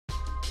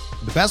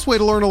The best way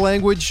to learn a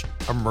language?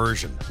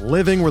 Immersion.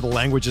 Living where the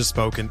language is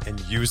spoken and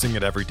using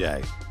it every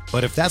day.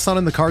 But if that's not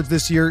in the cards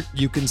this year,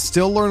 you can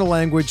still learn a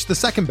language the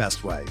second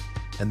best way,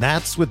 and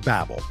that's with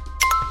Babbel.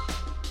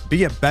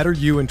 Be a better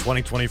you in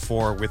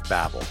 2024 with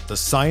Babbel, the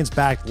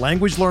science-backed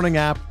language learning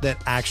app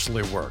that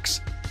actually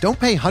works. Don't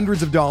pay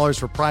hundreds of dollars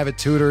for private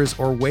tutors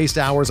or waste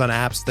hours on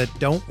apps that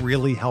don't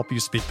really help you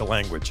speak the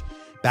language.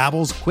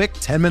 Babbel's quick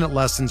 10-minute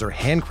lessons are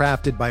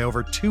handcrafted by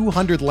over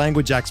 200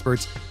 language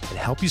experts and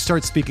help you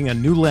start speaking a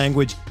new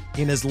language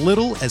in as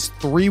little as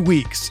 3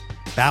 weeks.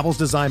 Babbel's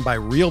designed by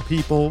real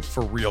people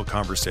for real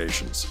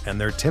conversations,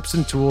 and their tips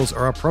and tools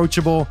are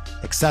approachable,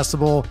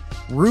 accessible,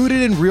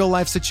 rooted in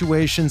real-life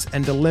situations,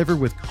 and delivered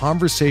with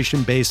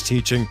conversation-based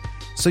teaching,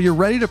 so you're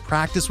ready to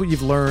practice what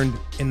you've learned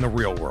in the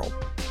real world.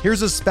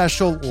 Here's a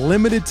special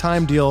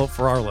limited-time deal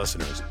for our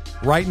listeners.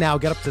 Right now,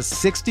 get up to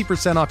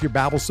 60% off your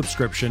Babbel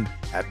subscription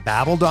at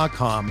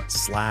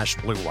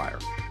babbel.com/Blue Wire.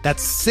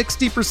 That's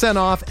 60%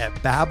 off at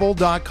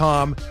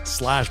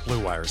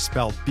babbel.com/Blue Wire,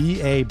 spelled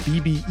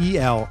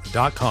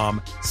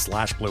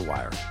BABBEL.com/Blue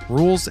Wire.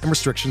 Rules and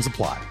restrictions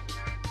apply.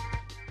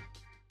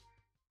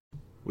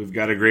 We've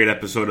got a great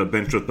episode of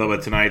Bench with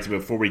Bubba tonight. So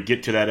before we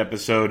get to that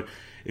episode,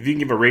 if you can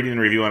give a rating and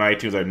review on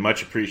iTunes, I'd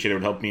much appreciate it. It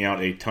would help me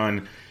out a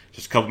ton.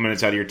 Just a couple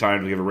minutes out of your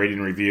time to give a rating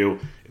and review.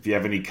 If you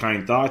have any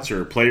kind thoughts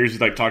or players you'd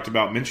like talked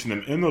about, mention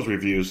them in those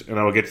reviews, and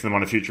I will get to them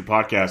on a future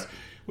podcast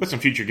with some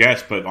future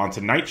guests. But on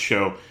tonight's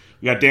show,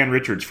 we got Dan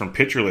Richards from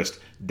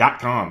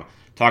PitcherList.com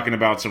talking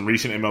about some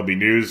recent MLB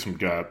news, some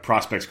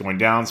prospects going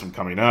down, some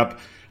coming up.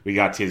 We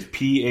got his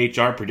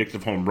PHR,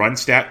 predictive home run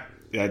stat,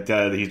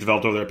 that he's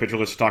developed over there at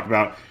PitcherList to talk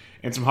about,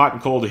 and some hot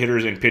and cold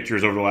hitters and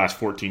pitchers over the last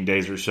 14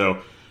 days or so.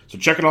 So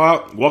check it all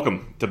out.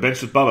 Welcome to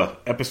Bench with Bubba,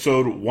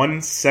 episode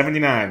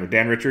 179 with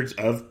Dan Richards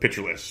of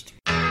PitcherList.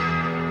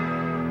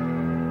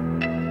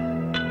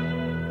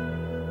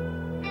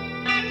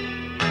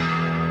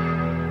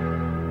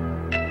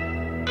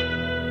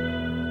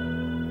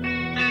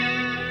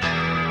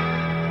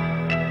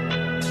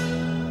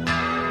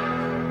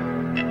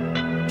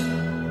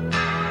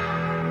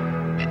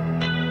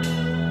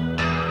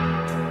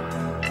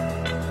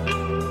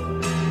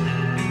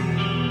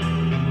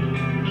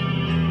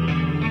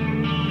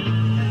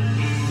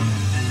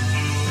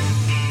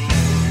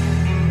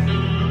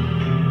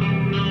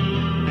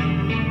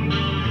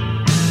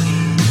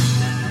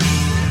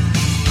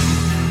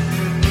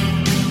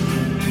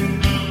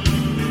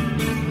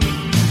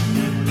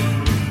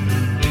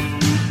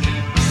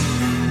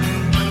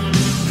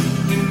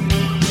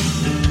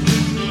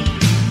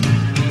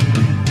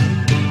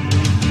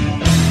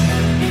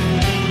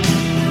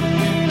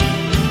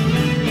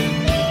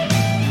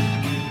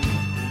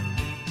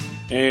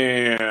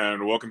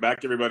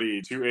 Back,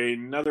 everybody, to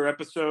another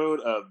episode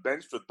of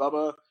Bench with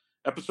Bubba,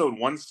 episode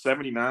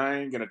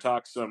 179. Going to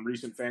talk some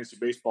recent fantasy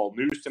baseball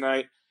news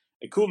tonight.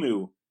 A cool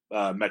new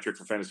metric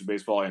for fantasy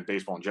baseball and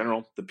baseball in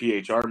general, the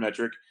PHR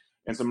metric,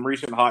 and some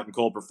recent hot and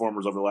cold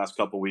performers over the last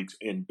couple weeks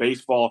in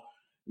baseball.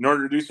 In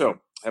order to do so,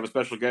 I have a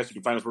special guest. You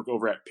can find his work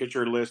over at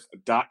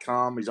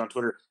PitcherList.com. He's on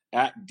Twitter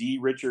at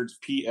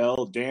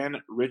DRichardsPL.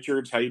 Dan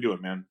Richards, how you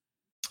doing, man?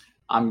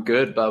 I'm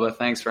good, Bubba.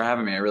 Thanks for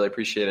having me. I really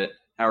appreciate it.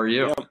 How are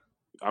you? Yeah.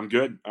 I'm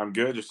good.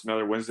 Just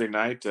another Wednesday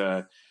night.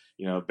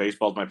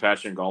 Baseball's my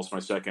passion. Golf's my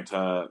second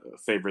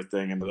favorite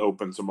thing, and the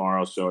Open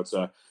tomorrow. So it's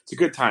a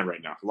good time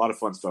right now. A lot of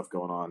fun stuff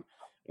going on,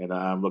 and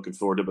I'm looking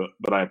forward to it.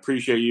 But I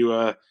appreciate you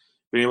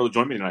being able to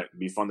join me tonight. It'd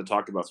be fun to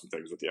talk about some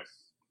things with you.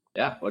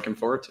 Yeah, looking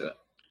forward to it.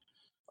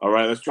 All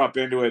right, let's drop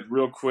into it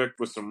real quick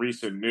with some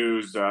recent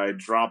news. I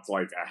dropped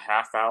like a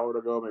half hour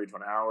ago, maybe to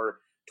an hour.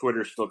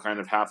 Twitter's still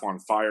kind of half on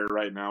fire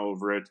right now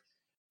over it.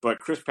 But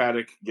Chris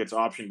Paddack gets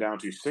optioned down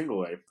to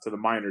single A, to the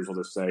minors, we'll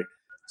just say.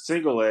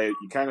 Single A,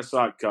 you kind of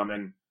saw it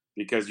coming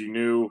because you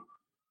knew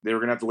they were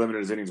going to have to limit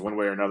his innings one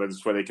way or another.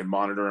 This way they can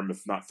monitor him,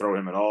 if not throw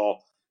him at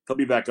all. He'll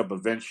be back up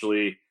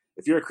eventually.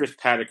 If you're a Chris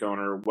Paddack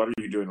owner, what are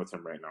you doing with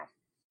him right now?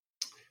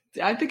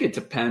 I think it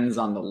depends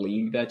on the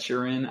league that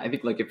you're in. I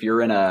think like if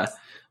you're in a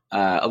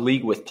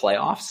league with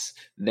playoffs,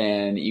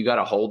 then you got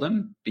to hold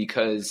him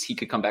because he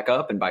could come back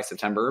up and by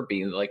September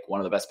be like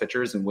one of the best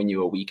pitchers and win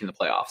you a week in the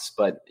playoffs.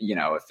 But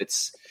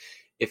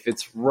if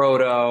it's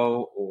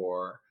roto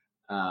or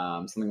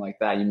something like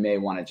that, you may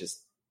want to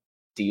just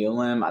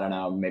deal him. I don't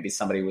know. Maybe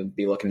somebody would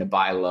be looking to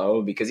buy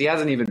low because he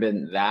hasn't even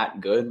been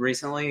that good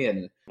recently,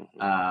 and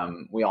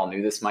we all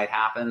knew this might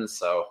happen.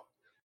 So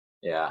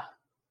yeah.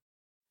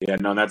 Yeah,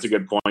 no, that's a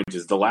good point.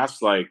 Is the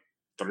last like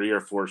 3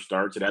 or 4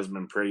 starts, it hasn't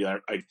been pretty.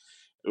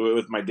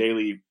 With my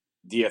daily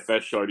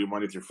DFS show I do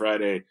Monday through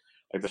Friday,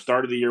 like the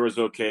start of the year was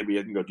okay, but he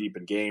didn't go deep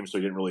in games, so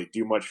he didn't really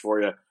do much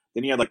for you.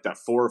 Then you had like that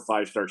 4 or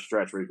 5 start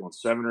stretch where he's going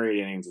 7 or 8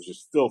 innings. It was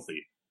just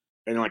filthy.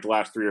 And then like the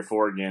last 3 or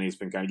 4 again, he's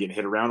been kind of getting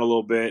hit around a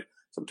little bit.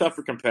 Some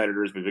tougher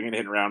competitors, but he's been getting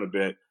hit around a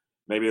bit.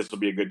 Maybe this will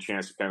be a good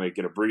chance to kind of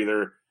get a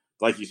breather.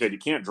 Like you said, you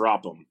can't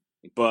drop him,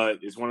 but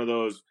it's one of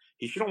those.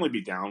 He should only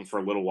be down for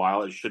a little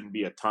while. It shouldn't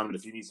be a ton. But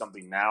if you need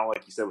something now,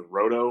 like you said with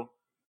Roto,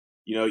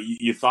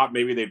 you thought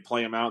maybe they'd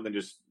play him out and then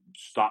just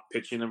stop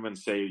pitching him and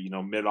say,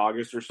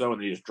 mid-August or so, and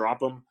then you just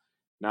drop him.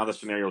 Now the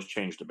scenario's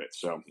changed a bit,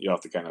 so you'll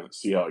have to kind of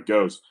see how it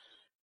goes.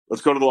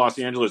 Let's go to the Los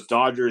Angeles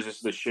Dodgers. This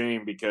is a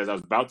shame because I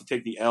was about to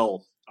take the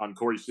L on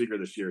Corey Seager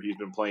this year. He's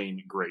been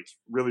playing great,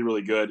 really,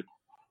 really good.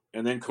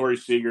 And then Corey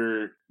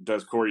Seager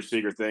does Corey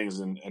Seager things,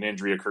 and an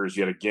injury occurs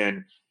yet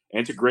again.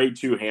 And it's a grade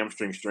 2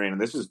 hamstring strain,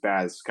 and this is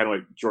bad. It's kind of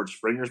like George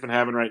Springer's been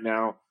having right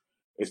now.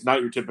 It's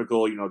not your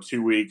typical,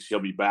 2 weeks, he'll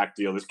be back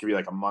deal. This could be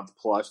like a month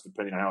plus,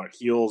 depending on how it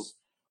heals.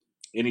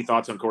 Any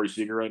thoughts on Corey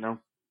Seager right now?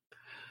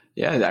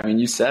 Yeah, I mean,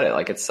 you said it.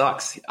 Like, it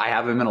sucks. I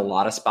have him in a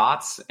lot of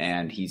spots,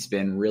 and he's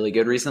been really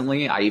good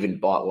recently. I even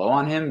bought low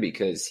on him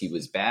because he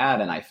was bad,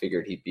 and I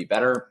figured he'd be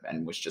better,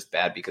 and was just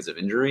bad because of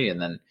injury.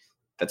 And then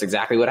that's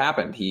exactly what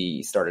happened.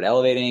 He started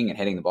elevating and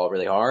hitting the ball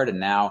really hard, and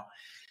now,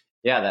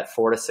 that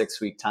 4 to 6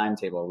 week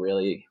timetable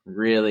really,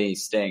 really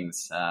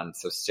stings.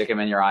 So stick him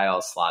in your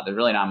IL slot. There's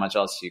really not much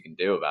else you can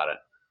do about it.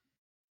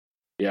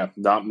 Yeah,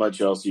 not much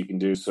else you can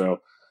do.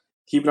 So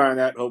keep an eye on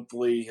that.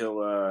 Hopefully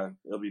he'll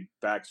be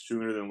back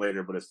sooner than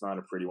later, but it's not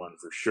a pretty one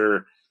for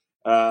sure.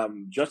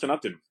 Justin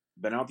Upton,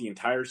 been out the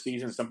entire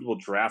season. Some people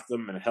draft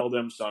him and held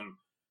him. Some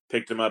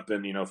picked him up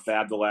and,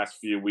 fab the last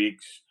few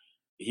weeks.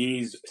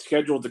 He's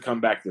scheduled to come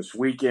back this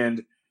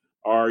weekend.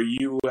 Do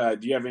you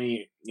have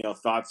any,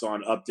 thoughts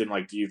on Upton?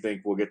 Like, do you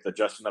think we'll get the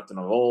Justin Upton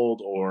of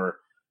old, or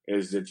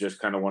is it just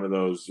kind of one of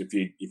those,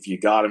 if you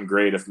got him,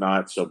 great. If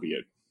not, so be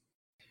it?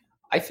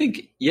 I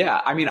think,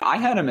 I mean, I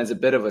had him as a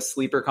bit of a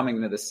sleeper coming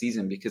into the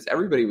season because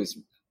everybody was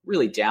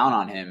really down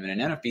on him in an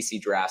NFBC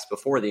draft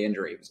before the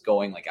injury. He was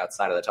going like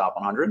outside of the top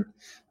 100.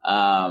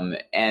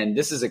 And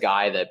this is a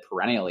guy that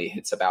perennially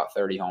hits about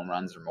 30 home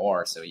runs or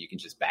more, so you can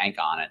just bank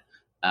on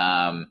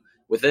it.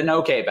 With an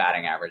okay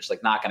batting average,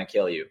 like not going to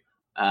kill you.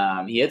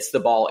 He hits the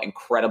ball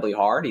incredibly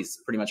hard. He's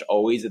pretty much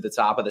always at the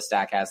top of the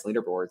Statcast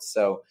leaderboards.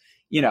 So,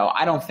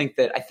 I don't think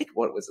that, I think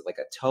what was it, like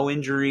a toe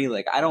injury?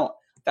 Like,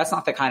 that's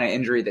not the kind of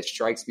injury that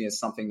strikes me as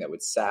something that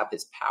would sap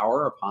his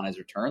power upon his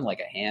return,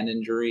 like a hand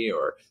injury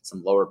or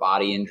some lower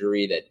body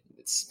injury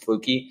that's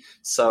fluky.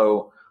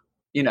 So,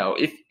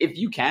 if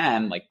you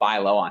can, like, buy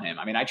low on him.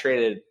 I mean, I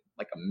traded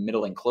like a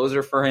middling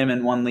closer for him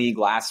in one league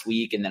last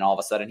week, and then all of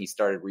a sudden he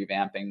started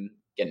revamping,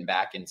 getting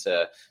back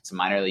into some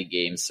minor league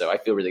games. So I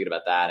feel really good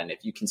about that. And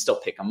if you can still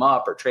pick him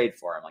up or trade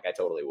for him, like, I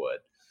totally would.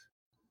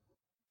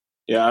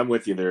 Yeah, I'm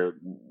with you there.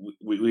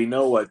 We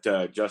know what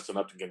Justin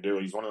Upton can do.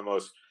 He's one of the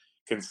most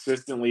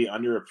consistently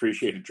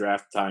underappreciated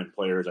draft time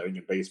players, I think,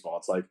 in baseball.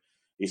 It's like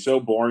he's so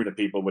boring to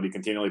people, but he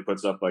continually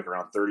puts up like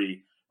around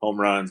 30 home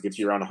runs, gets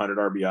you around 100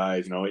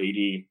 RBIs,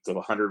 80 to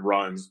 100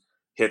 runs,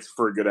 hits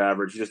for a good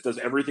average. He just does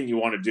everything you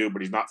want to do,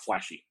 but he's not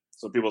flashy.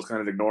 So people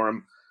kind of ignore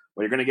him.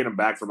 Well, you're going to get him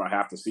back for about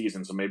half the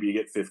season, so maybe you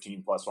get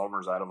 15 plus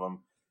homers out of him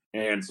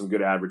and some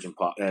good average and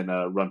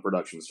run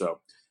production. So,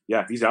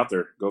 yeah, if he's out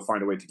there, go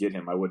find a way to get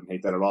him. I wouldn't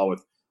hate that at all with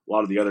a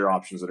lot of the other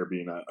options that are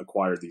being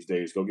acquired these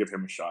days. Go give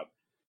him a shot.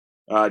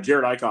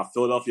 Jared Eichhoff,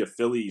 Philadelphia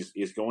Phillies,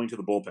 is going to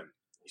the bullpen.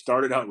 He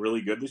started out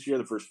really good this year.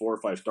 The first 4 or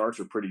 5 starts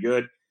were pretty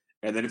good.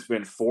 And then it's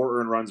been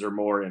 4 earned runs or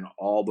more in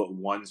all but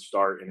 1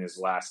 start in his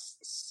last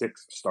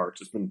 6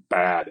 starts. It's been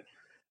bad.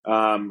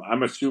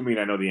 I'm assuming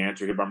I know the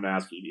answer here, but I'm going to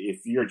ask you,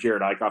 if you're a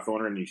Jared Eichhoff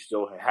owner and you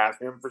still have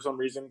him for some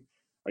reason,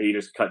 are you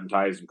just cutting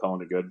ties and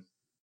calling it good?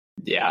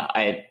 Yeah,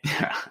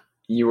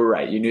 you were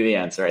right. You knew the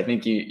answer. I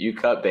think you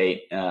cut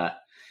bait.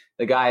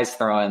 The guy's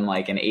throwing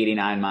like an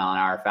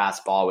 89-mile-an-hour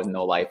fastball with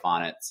no life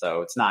on it,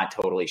 so it's not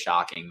totally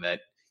shocking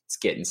that it's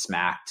getting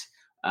smacked.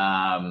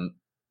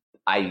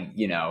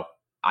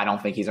 I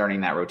don't think he's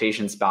earning that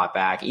rotation spot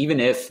back.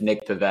 Even if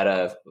Nick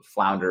Pivetta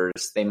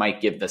flounders, they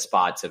might give the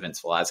spot to Vince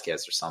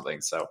Velasquez or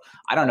something. So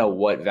I don't know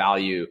what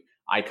value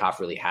Eichhoff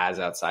really has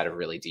outside of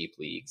really deep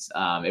leagues.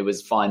 It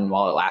was fun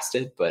while it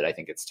lasted, but I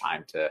think it's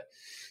time to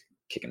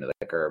kick into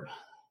the curb.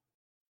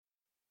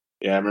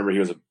 Yeah, I remember he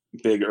was a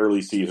big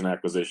early season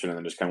acquisition and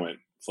then just kind of went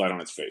flat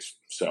on its face.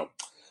 So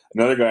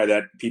another guy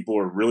that people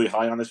were really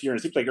high on this year, and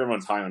it seems like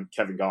everyone's high on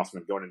Kevin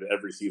Gausman going into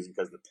every season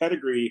because the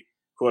pedigree,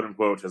 quote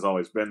unquote, has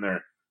always been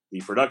there. The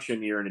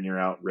production year in and year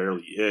out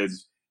rarely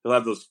is. He'll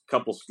have those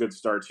couple good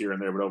starts here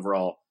and there, but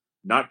overall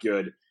not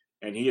good.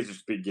 And he has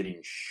just been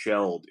getting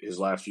shelled his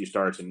last few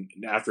starts. And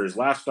after his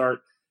last start,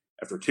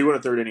 after 2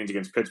 1/3 innings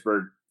against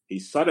Pittsburgh, he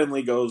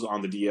suddenly goes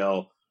on the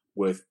DL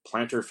with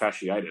plantar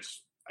fasciitis.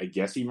 I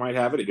guess he might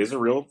have it. It isn't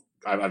real.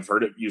 I've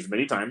heard it used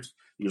many times,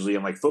 usually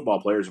in like football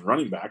players and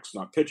running backs,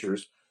 not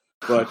pitchers.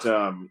 But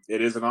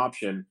it is an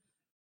option.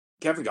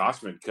 Kevin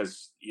Gausman,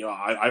 because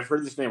I've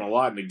heard this name a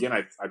lot, and again,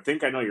 I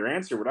think I know your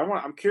answer, but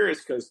I'm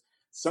curious because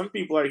some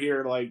people are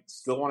here like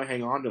still want to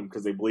hang on to him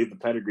because they believe the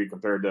pedigree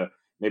compared to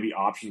maybe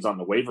options on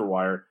the waiver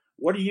wire.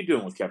 What are you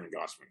doing with Kevin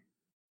Gausman?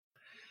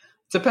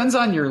 Depends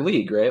on your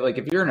league, right? Like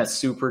if you're in a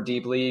super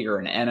deep league or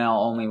an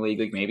NL only league,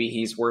 like maybe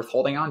he's worth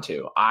holding on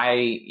to.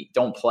 I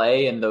don't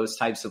play in those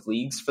types of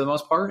leagues for the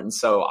most part, and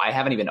so I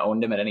haven't even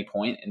owned him at any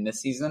point in this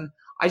season.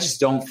 I just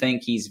don't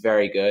think he's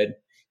very good.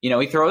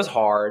 He throws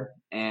hard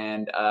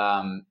and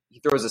he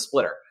throws a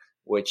splitter,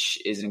 which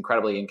is an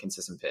incredibly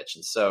inconsistent pitch.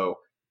 And so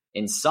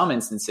in some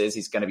instances,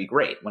 he's going to be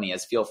great when he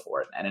has feel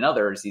for it. And in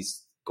others,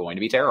 he's going to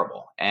be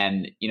terrible.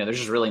 And, there's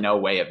just really no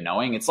way of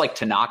knowing. It's like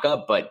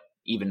Tanaka, but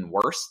even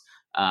worse,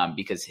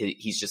 because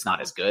he's just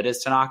not as good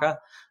as Tanaka.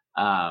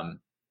 And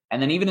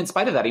then even in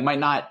spite of that, he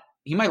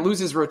might lose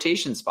his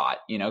rotation spot,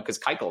 because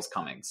Keitel's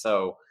coming.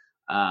 So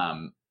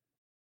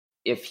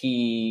if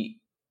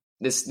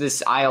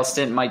this IL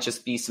stint might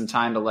just be some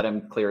time to let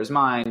him clear his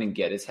mind and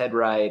get his head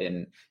right.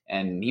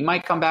 And he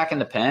might come back in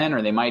the pen,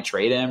 or they might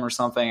trade him or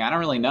something. I don't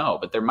really know,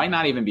 but there might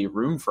not even be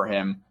room for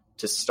him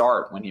to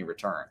start when he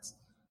returns.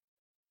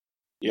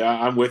 Yeah,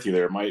 I'm with you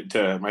there. Might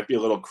be a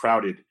little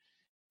crowded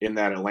in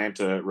that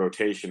Atlanta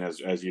rotation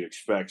as you'd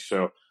expect.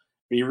 So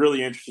be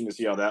really interesting to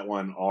see how that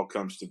one all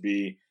comes to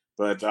be.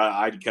 But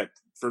I'm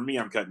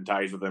cutting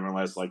ties with them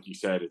unless, like you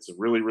said, it's a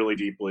really, really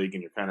deep league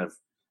and you're kind of,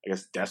 I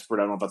guess, desperate.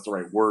 I don't know if that's the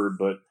right word,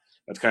 but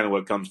that's kind of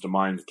what comes to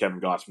mind with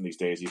Kevin Gausman these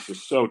days. He's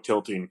just so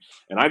tilting.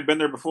 And I've been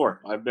there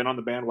before. I've been on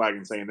the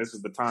bandwagon saying this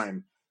is the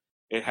time.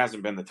 It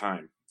hasn't been the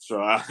time.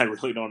 So I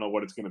really don't know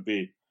what it's going to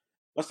be.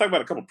 Let's talk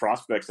about a couple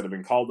prospects that have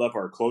been called up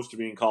or are close to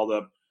being called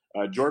up.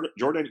 Jordan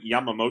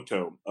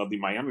Yamamoto of the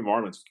Miami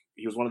Marlins.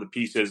 He was one of the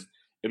pieces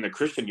in the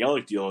Christian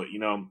Yelich deal.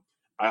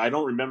 I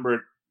don't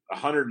remember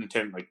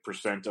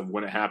 110% of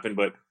when it happened,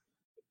 but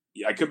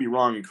I could be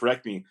wrong and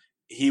correct me.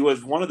 He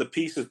was one of the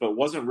pieces, but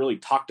wasn't really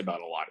talked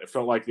about a lot. It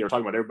felt like they were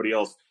talking about everybody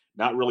else,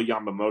 not really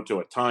Yamamoto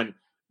a ton.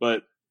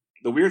 But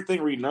the weird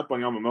thing reading up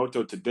on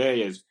Yamamoto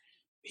today is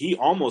he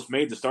almost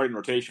made the starting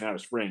rotation out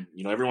of spring.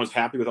 Everyone's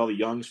happy with all the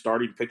young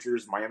starting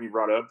pitchers Miami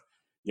brought up.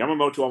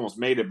 Yamamoto almost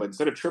made it, but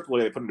instead of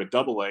AAA, they put him to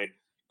AA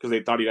because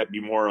they thought he'd be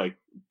more like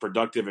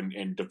productive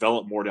and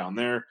develop more down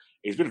there.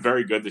 He's been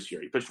very good this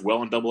year. He pitched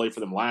well in AA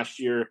for them last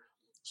year.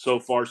 So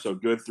far, so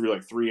good through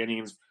like 3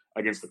 innings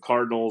against the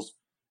Cardinals.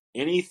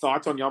 Any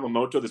thoughts on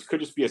Yamamoto? This could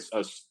just be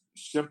a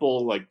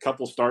simple like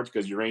couple starts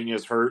because Urania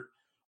is hurt,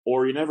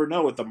 or you never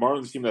know with the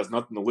Marlins team that has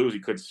nothing to lose, he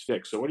could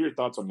stick. So, what are your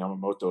thoughts on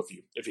Yamamoto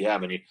if you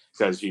have any?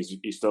 Because he's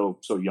still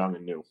so young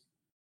and new.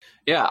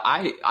 Yeah,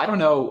 I don't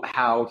know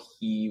how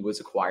he was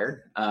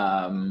acquired,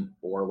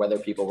 or whether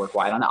people were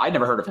quiet on it. I'd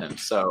never heard of him,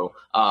 so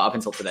up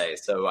until today.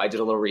 So I did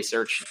a little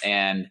research,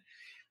 and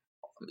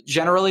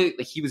generally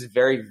he was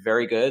very,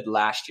 very good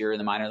last year in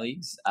the minor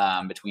leagues,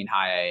 between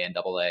high A and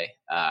double A.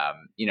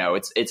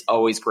 It's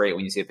always great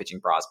when you see a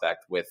pitching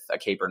prospect with a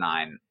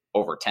K/9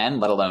 over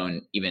 10, let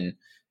alone even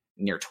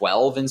near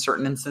 12 in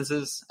certain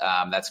instances.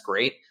 That's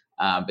great.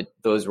 But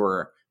those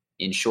were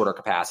in shorter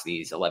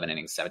capacities, 11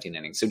 innings, 17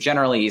 innings. So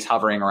generally he's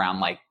hovering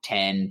around like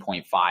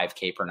 10.5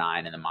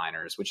 K/9 in the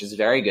minors, which is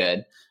very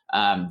good.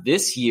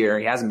 This year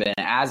he hasn't been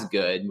as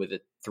good with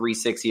a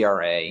 3.6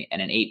 ERA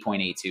and an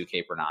 8.82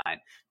 K/9.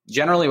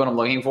 Generally what I'm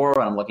looking for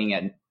when I'm looking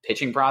at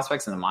pitching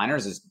prospects in the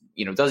minors is,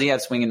 does he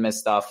have swing and miss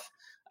stuff?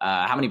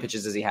 How many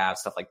pitches does he have?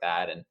 Stuff like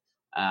that.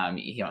 And,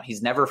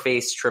 he's never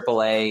faced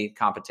AAA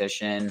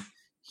competition.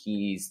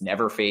 He's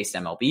never faced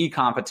MLB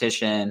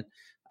competition.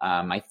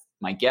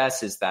 My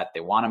guess is that they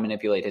want to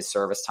manipulate his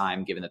service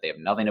time, given that they have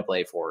nothing to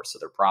play for. So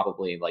they're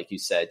probably, like you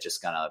said,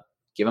 just going to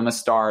give him a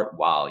start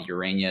while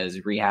Urania is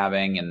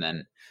rehabbing and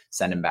then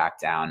send him back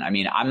down. I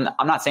mean, I'm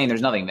not saying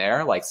there's nothing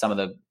there. Like some of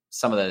the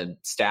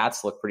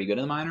stats look pretty good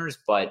in the minors,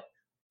 but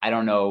I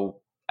don't know.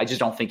 I just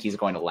don't think he's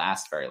going to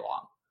last very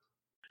long.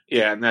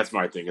 Yeah, and that's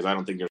my thing, is I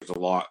don't think there's a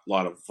lot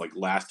of like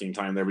lasting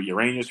time there. But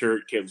Urania's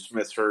hurt, Caleb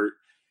Smith's hurt.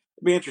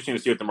 It'd be interesting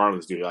to see what the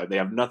Marlins do. Like, they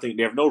have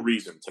no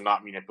reason to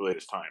not manipulate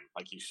his time,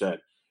 like you said.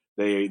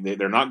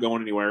 They're not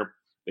going anywhere.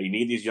 They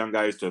need these young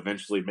guys to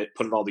eventually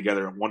put it all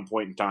together at one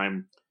point in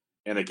time,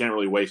 and they can't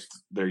really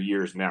waste their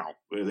years now.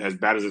 As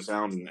bad as it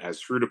sounds and as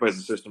screwed up as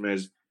the system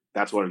is,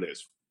 that's what it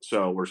is.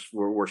 So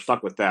we're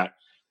stuck with that.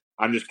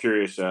 I'm just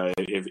curious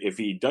if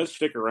he does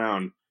stick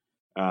around.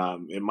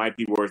 It might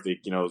be worth it.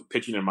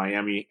 Pitching in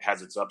Miami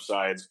has its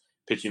upsides.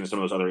 Pitching in some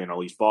of those other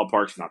NL East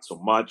ballparks, not so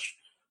much.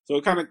 So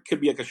it kind of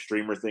could be like a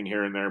streamer thing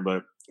here and there.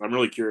 But I'm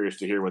really curious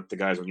to hear what the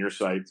guys on your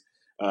site,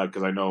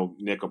 because I know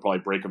Nick will probably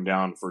break him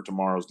down for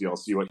tomorrow's deal,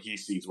 see what he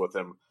sees with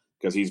him,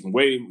 because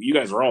you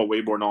guys are all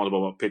way more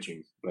knowledgeable about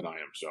pitching than I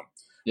am. So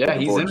yeah,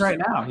 he's in right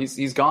now.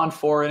 He's gone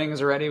 4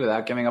 innings already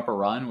without giving up a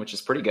run, which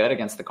is pretty good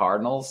against the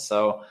Cardinals.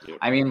 So, yep.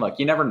 I mean, look,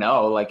 you never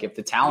know. Like, if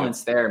the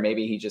talent's there,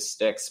 maybe he just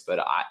sticks. But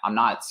I'm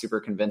not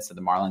super convinced that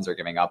the Marlins are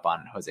giving up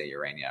on Jose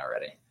Urania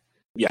already.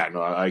 Yeah,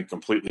 no, I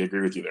completely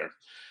agree with you there.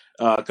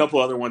 A couple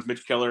other ones.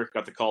 Mitch Keller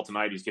got the call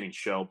tonight. He's getting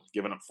shelled,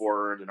 giving up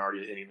 4 earned and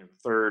already hitting in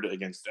third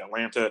against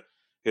Atlanta.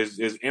 His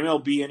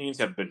MLB innings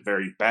have been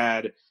very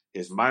bad.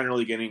 His minor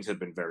league innings have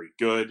been very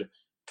good.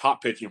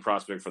 Top pitching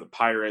prospect for the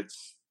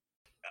Pirates.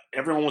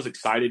 Everyone was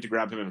excited to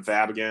grab him in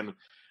Fab again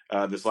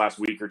this last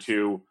week or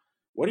two.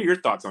 What are your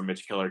thoughts on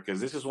Mitch Keller?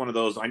 Because this is one of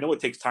those, I know it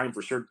takes time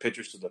for certain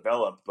pitchers to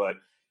develop, but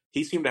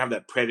he seemed to have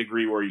that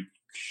pedigree where he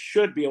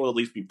should be able to at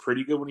least be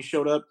pretty good when he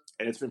showed up,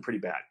 and it's been pretty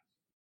bad.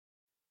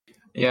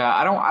 Yeah,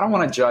 I don't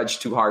want to judge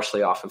too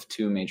harshly off of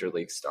 2 major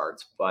league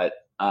starts, but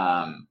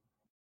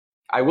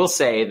I will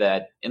say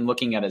that in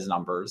looking at his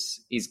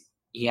numbers,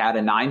 he had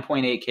a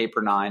 9.8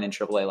 K/9 in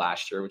AAA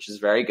last year, which is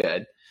very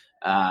good.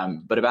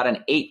 But about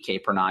an 8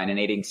 K/9 in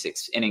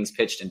 86 innings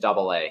pitched in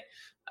AA.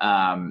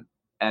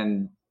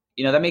 And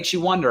that makes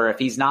you wonder if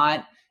he's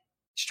not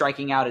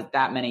striking out at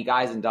that many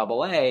guys in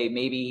Double-A,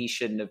 maybe he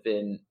shouldn't have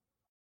been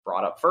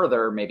brought up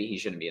further. Maybe he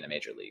shouldn't be in the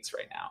major leagues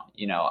right now.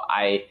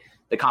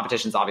 The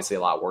competition's obviously a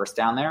lot worse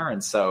down there.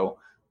 And so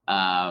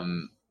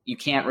you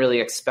can't really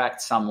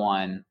expect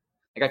someone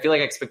like, I feel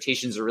like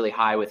expectations are really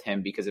high with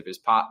him because of his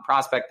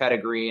prospect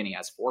pedigree, and he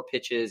has 4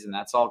 pitches, and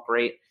that's all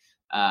great.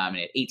 And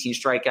he had 18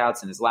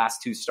 strikeouts in his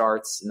last 2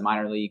 starts in the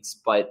minor leagues.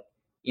 But,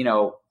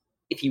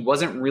 if he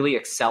wasn't really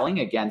excelling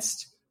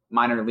against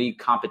minor league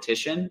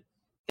competition,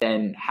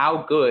 then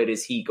how good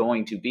is he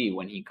going to be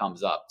when he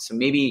comes up? So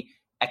maybe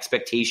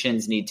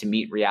expectations need to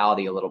meet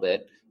reality a little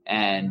bit,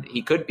 and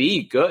he could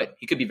be good.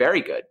 He could be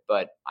very good,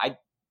 but I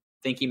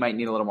think he might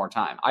need a little more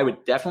time. I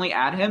would definitely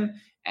add him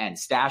and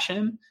stash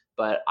him,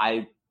 but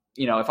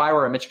if I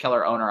were a Mitch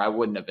Keller owner, I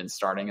wouldn't have been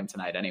starting him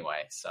tonight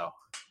anyway. So,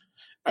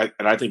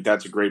 I think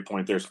that's a great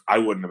point there. I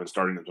wouldn't have been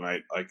starting him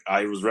tonight. Like,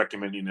 I was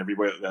recommending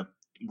everybody that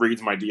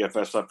reads my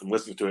DFS stuff and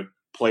listens to it,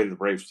 play the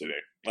Braves today.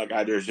 Like,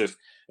 there's just,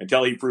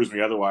 until he proves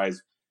me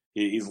otherwise,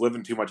 he's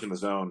living too much in the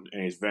zone,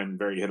 and he's been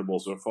very hittable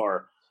so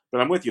far.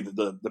 But I'm with you.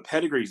 The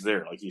pedigree's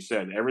there, like you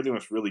said. Everything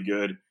was really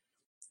good.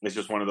 It's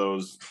just one of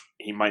those,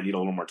 he might need a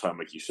little more time,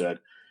 like you said.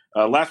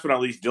 Last but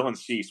not least, Dylan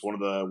Cease, one of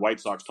the White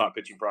Sox top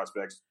pitching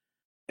prospects.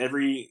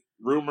 Every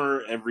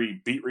rumor,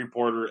 every beat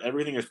reporter,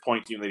 everything is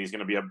pointing that he's going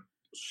to be up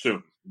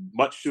soon,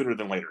 much sooner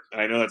than later.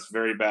 And I know that's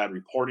very bad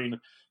reporting,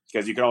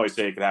 because you could always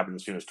say it could happen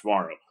as soon as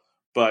tomorrow.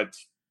 But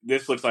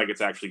this looks like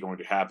it's actually going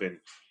to happen.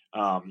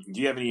 Do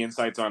you have any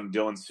insights on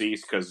Dylan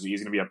Cease? Because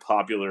he's going to be a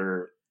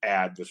popular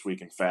ad this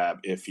week in Fab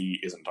if he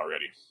isn't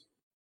already.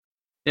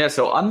 Yeah,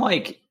 so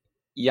unlike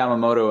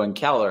Yamamoto and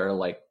Keller,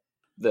 like,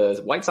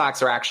 the White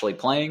Sox are actually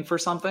playing for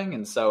something,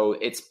 and so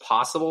it's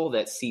possible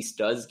that Cease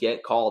does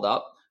get called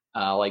up,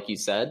 like you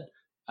said.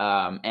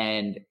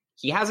 And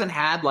he hasn't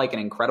had like an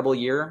incredible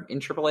year in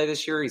AAA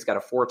this year. He's got a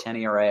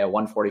 4.10 ERA, a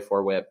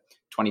 1.44 WHIP,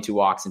 22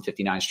 walks, and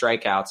 59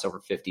 strikeouts over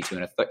 52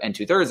 and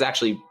 2/3.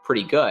 Actually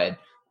pretty good.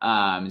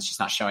 It's just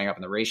not showing up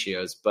in the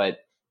ratios, but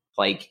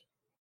like,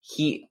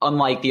 he,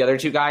 unlike the other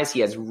 2 guys, he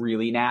has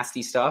really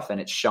nasty stuff,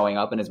 and it's showing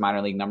up in his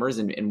minor league numbers.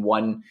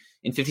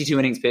 In 52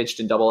 innings pitched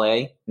in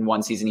Double-A in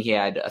one season, he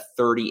had a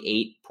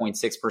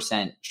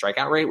 38.6%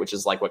 strikeout rate, which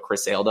is like what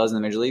Chris Sale does in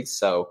the major leagues.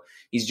 So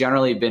he's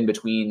generally been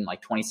between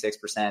like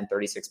 26%,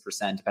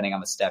 36%, depending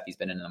on the step he's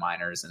been in the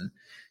minors. And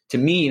to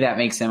me, that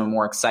makes him a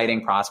more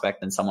exciting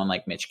prospect than someone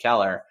like Mitch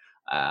Keller,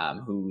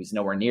 who's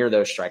nowhere near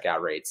those strikeout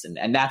rates.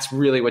 And that's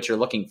really what you're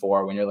looking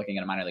for when you're looking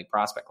at a minor league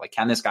prospect. Like,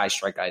 can this guy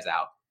strike guys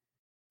out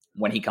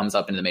when he comes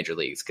up into the major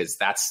leagues? Because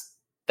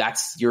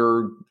that's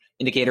your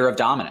indicator of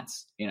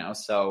dominance,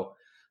 So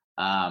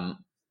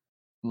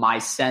my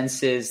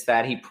sense is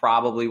that he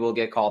probably will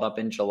get called up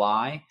in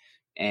July,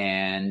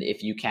 and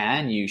if you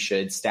can, you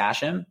should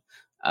stash him.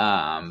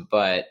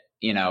 But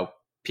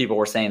people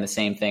were saying the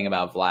same thing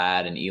about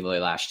Vlad and Eloy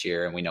last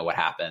year, and we know what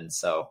happened.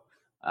 So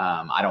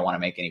I don't want to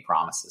make any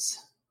promises.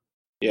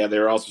 Yeah, they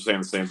were also saying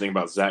the same thing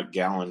about Zach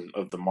Gallen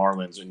of the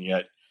Marlins, and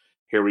yet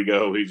here we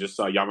go. We just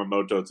saw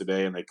Yamamoto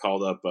today, and they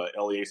called up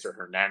Eliezer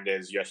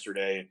Hernandez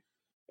yesterday,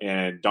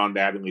 and Don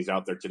Mattingly's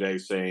out there today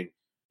saying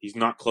he's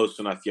not close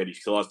enough yet. He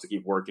still has to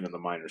keep working in the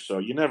minors. So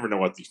you never know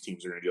what these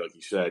teams are going to do, like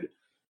you said.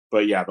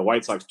 But yeah, the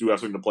White Sox do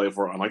have something to play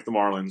for, unlike the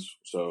Marlins.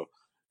 So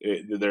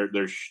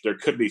there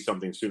could be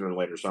something sooner or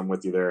later. So I'm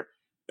with you there.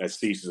 As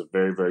Cease is a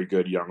very, very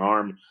good young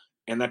arm,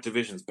 and that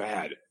division's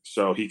bad.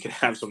 So he could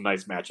have some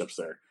nice matchups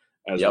there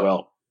as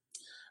well.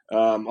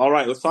 All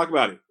right, let's talk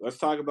about it. Let's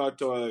talk about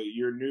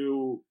your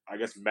new, I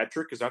guess,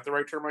 metric. Is that the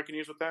right term I can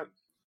use with that?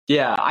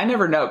 Yeah, I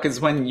never know,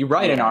 because when you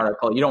write an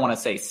article, you don't want to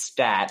say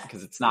stat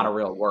because it's not a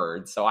real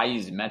word. So I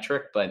use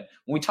metric, but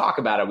when we talk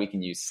about it, we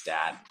can use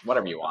stat,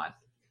 whatever you want.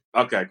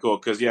 Okay, cool.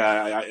 Because,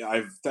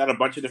 I've had a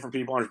bunch of different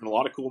people. There's been a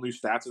lot of cool new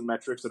stats and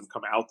metrics that have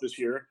come out this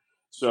year.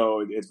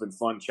 So it's been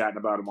fun chatting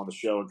about them on the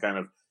show and kind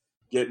of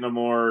getting a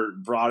more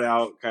brought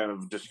out kind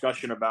of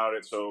discussion about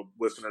it so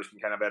listeners can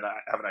kind of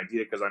have an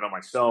idea, because I know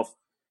myself,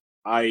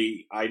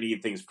 I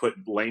need things put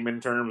in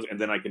layman terms, and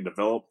then I can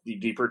develop the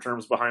deeper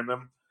terms behind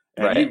them.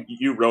 And right.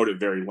 you wrote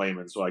it very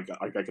layman, so I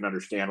can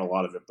understand a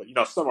lot of it. But,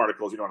 some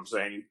articles, you know what I'm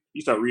saying?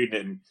 You start reading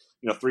it, and,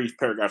 3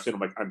 paragraphs in,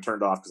 I'm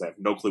turned off because I have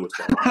no clue what's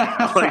going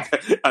on.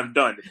 I'm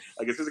done.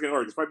 This isn't going to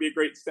work. This might be a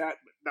great stat,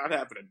 but not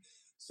happening.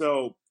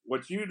 So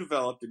what you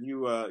developed and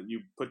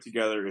you put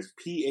together is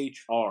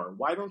PHR.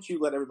 Why don't you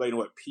let everybody know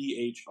what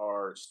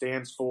PHR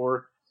stands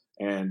for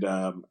and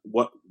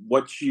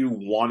what you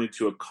wanted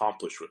to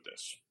accomplish with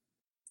this?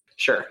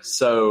 Sure.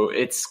 So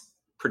it's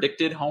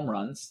predicted home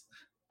runs.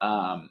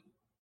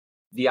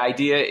 The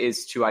idea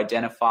is to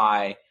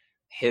identify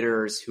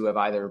hitters who have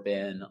either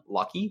been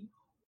lucky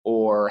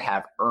or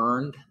have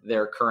earned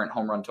their current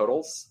home run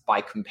totals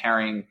by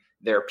comparing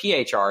their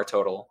PHR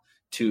total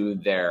to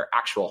their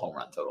actual home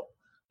run total.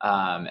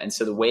 And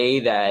so the way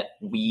that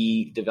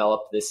we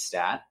developed this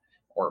stat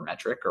or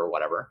metric or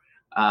whatever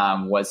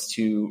was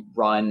to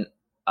run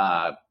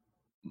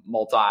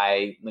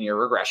multi-linear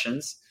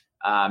regressions.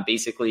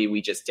 Basically,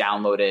 we just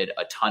downloaded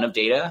a ton of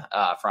data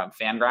from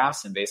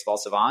Fangraphs and Baseball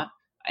Savant.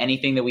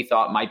 anything that we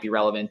thought might be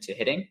relevant to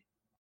hitting.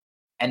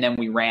 And then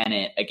we ran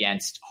it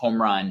against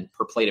home run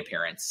per plate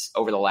appearance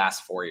over the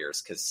last 4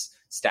 years, because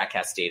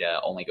StatCast data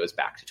only goes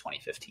back to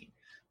 2015.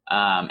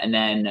 And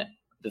then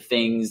the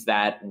things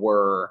that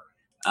were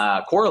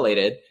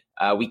correlated,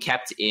 we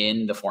kept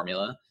in the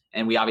formula,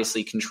 and we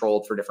obviously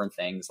controlled for different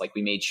things. Like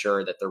we made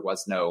sure that there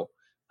was no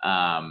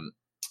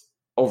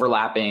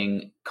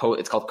overlapping,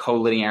 it's called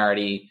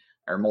collinearity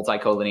or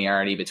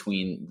multi-collinearity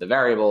between the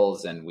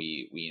variables. And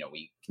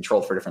we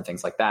controlled for different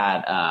things like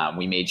that.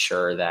 We made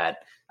sure that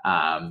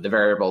the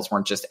variables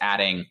weren't just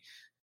adding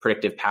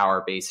predictive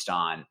power based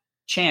on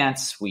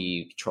chance.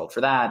 We controlled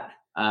for that.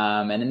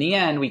 And in the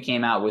end, we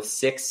came out with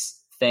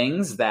 6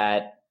 things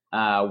that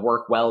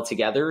work well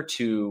together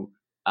to,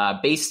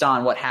 based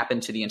on what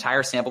happened to the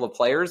entire sample of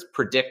players,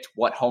 predict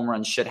what home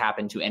runs should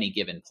happen to any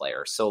given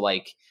player. So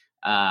like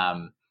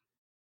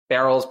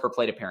barrels per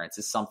plate appearance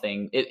is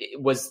something, it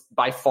was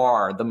by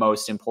far the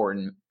most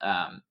important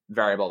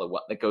variable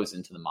that goes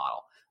into the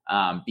model,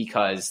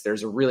 because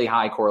there's a really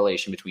high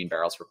correlation between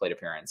barrels per plate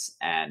appearance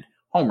and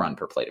home run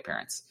per plate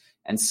appearance.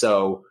 And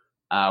so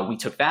we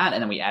took that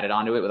and then we added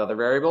onto it with other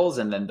variables.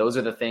 And then those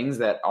are the things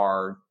that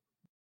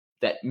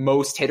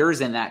most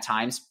hitters in that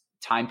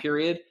time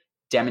period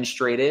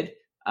demonstrated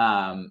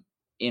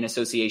in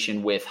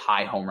association with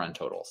high home run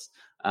totals.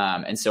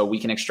 And so we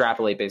can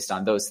extrapolate based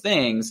on those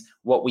things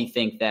what we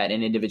think that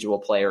an individual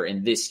player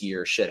in this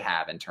year should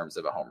have in terms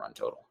of a home run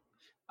total.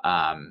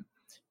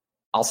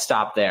 I'll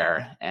stop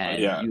there, and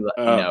you let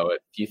me know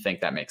if you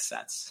think that makes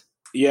sense.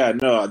 Yeah,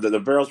 no, the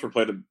barrels per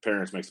plate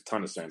appearance makes a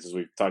ton of sense, as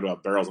we've talked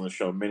about barrels on the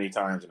show many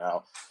times and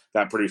how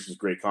that produces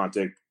great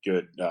contact,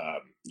 good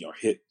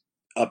hit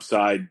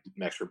upside,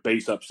 extra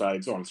base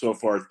upside, so on and so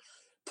forth.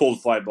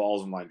 Pulled fly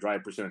balls and line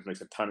drive percentage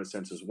makes a ton of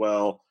sense as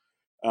well.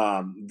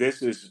 I'm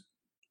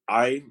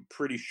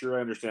pretty sure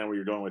I understand where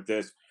you're going with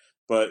this,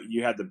 but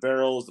you had the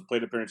barrels, the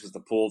plate appearances, the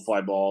pulled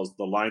fly balls,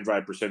 the line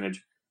drive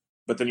percentage,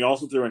 but then you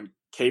also threw in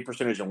K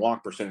percentage and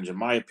walk percentage. In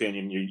my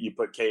opinion, you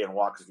put K in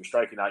walk because if you're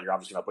striking out, you're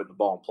obviously not putting the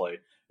ball in play.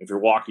 If you're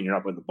walking, you're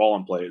not putting the ball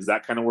in play. Is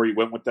that kind of where you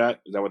went with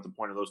that? Is that what the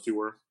point of those two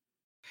were?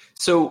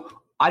 So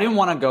I didn't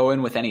want to go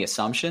in with any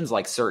assumptions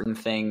like certain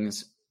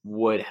things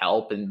would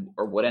help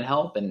or wouldn't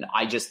help. And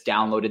I just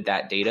downloaded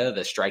that data,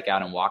 the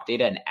strikeout and walk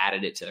data, and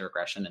added it to the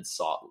regression and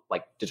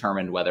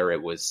determined whether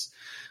it was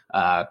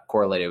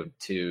correlated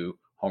to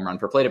home run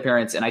per plate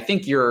appearance. And I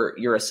think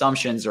your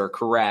assumptions are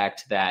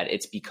correct that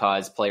it's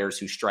because players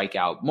who strike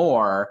out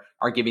more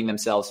are giving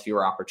themselves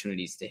fewer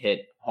opportunities to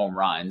hit home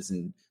runs.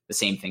 And the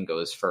same thing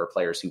goes for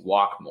players who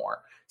walk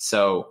more.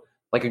 So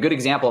like a good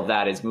example of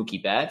that is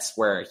Mookie Betts,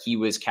 where he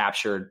was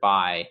captured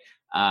by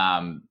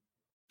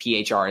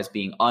PHR as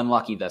being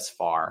unlucky thus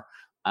far,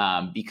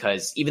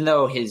 because even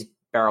though his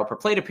barrel per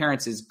plate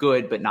appearance is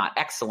good but not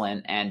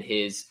excellent, and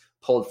his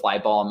pulled fly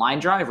ball and line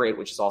drive rate,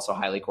 which is also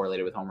highly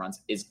correlated with home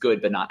runs, is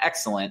good but not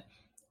excellent,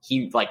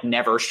 he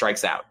never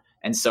strikes out.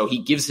 And so he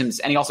gives him,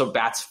 and he also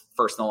bats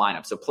first in the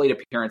lineup. So plate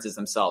appearances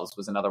themselves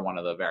was another one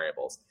of the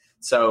variables.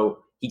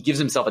 So he gives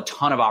himself a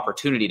ton of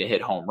opportunity to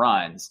hit home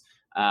runs.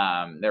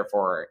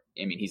 Therefore,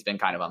 he's been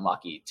kind of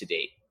unlucky to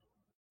date.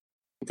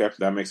 Okay,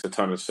 that makes a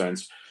ton of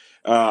sense.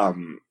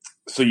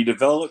 So you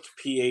developed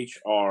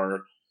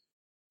PHR.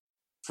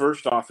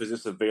 First off, is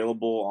this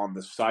available on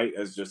the site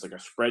as just like a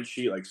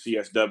spreadsheet like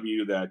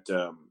CSW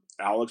that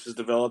Alex has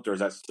developed, or is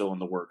that still in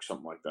the works,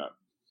 something like that?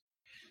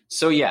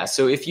 So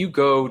if you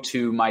go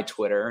to my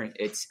Twitter,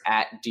 it's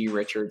at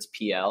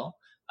DRichardsPL.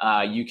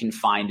 You can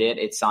find it.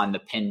 It's on the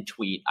pinned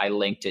tweet. I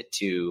linked it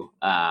to,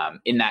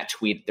 in that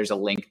tweet, there's a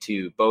link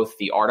to both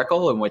the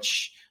article in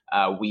which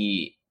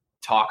we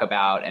talk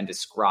about and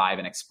describe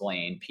and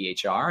explain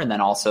PHR. And then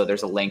also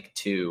there's a link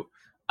to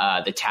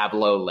the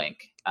Tableau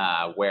link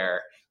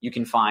where you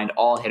can find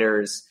all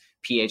hitters'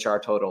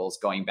 PHR totals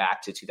going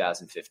back to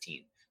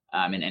 2015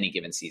 in any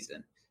given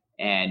season.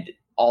 And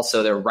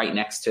also they're right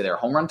next to their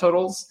home run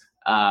totals.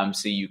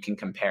 So you can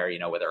compare,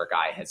 whether a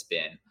guy has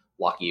been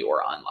lucky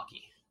or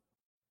unlucky.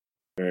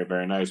 Very,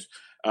 very nice.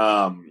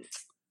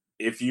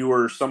 If you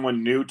were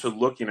someone new to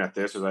looking at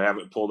this, as I have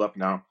it pulled up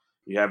now,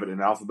 you have it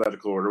in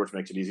alphabetical order, which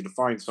makes it easy to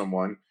find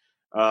someone.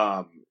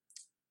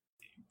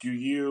 Do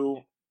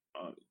you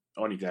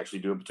and you can actually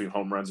do it between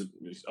home runs.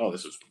 This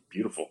is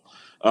beautiful.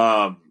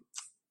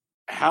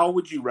 How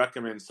would you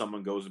recommend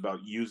someone goes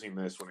about using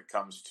this when it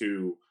comes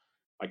to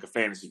like a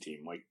fantasy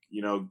team?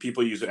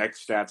 People use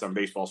X stats on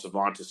Baseball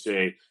Savant to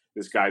say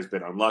this guy's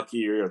been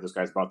unlucky or this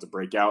guy's about to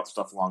break out,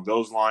 stuff along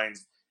those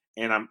lines.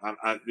 And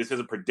this is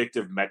a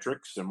predictive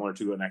metric similar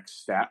to an X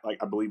stat,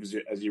 I believe,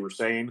 as you were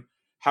saying.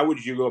 How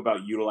would you go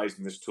about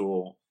utilizing this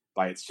tool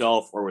by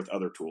itself or with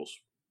other tools?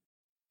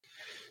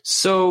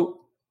 So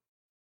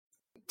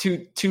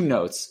two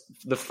notes.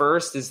 The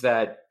first is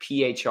that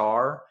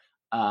PHR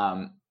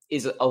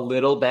is a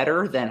little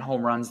better than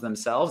home runs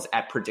themselves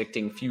at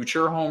predicting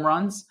future home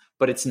runs,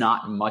 but it's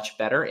not much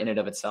better in and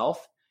of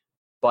itself.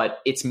 But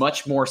it's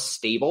much more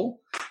stable.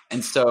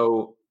 And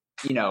so,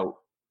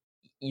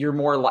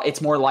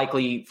 it's more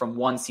likely from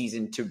one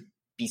season to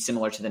be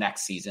similar to the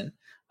next season.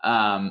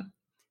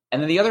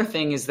 And then the other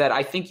thing is that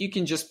I think you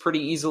can just pretty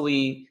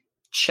easily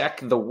check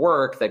the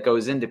work that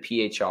goes into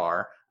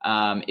PHR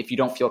if you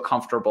don't feel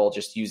comfortable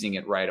just using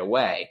it right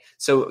away.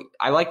 So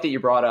I like that you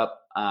brought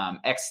up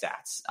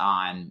X-Stats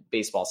on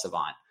Baseball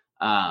Savant.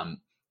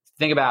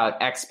 Think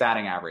about X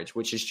batting average,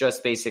 which is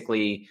just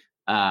basically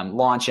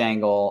launch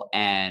angle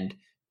and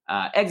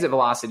exit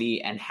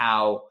velocity, and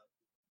how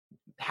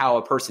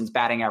a person's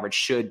batting average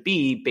should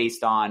be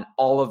based on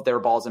all of their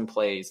balls in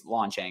plays,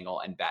 launch angle,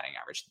 and batting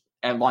average,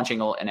 and launch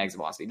angle and exit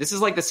velocity. This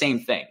is like the same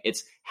thing.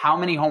 It's how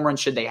many home runs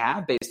should they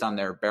have based on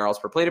their barrels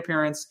per plate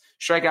appearance,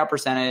 strikeout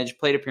percentage,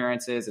 plate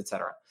appearances,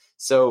 etc.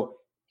 So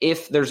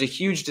if there's a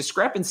huge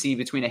discrepancy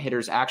between a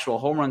hitter's actual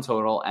home run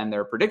total and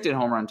their predicted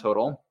home run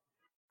total,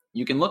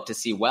 you can look to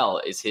see,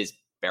 well, is his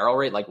barrel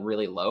rate like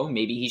really low?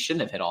 Maybe he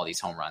shouldn't have hit all these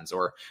home runs,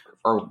 or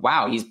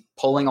wow, he's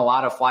pulling a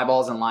lot of fly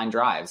balls and line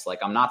drives. Like,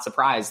 I'm not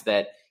surprised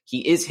that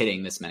he is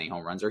hitting this many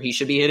home runs, or he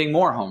should be hitting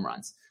more home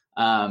runs.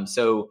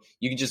 So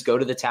you can just go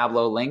to the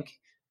Tableau link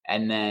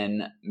and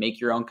then make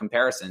your own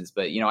comparisons.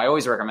 But, I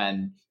always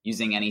recommend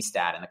using any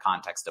stat in the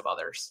context of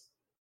others.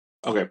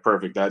 Okay,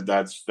 perfect.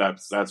 That's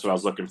what I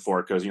was looking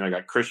for, because, I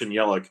got Christian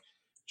Yelich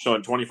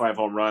showing 25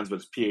 home runs, but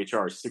his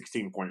PHR is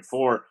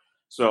 16.4.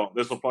 So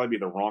this will probably be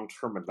the wrong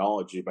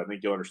terminology, but I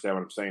think you'll understand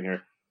what I'm saying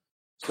here.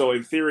 So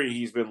in theory,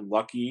 he's been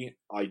lucky,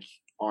 like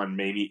on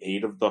maybe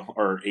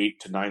 8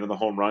 to 9 of the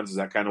home runs. Is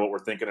that kind of what we're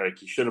thinking? Like,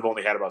 he should have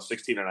only had about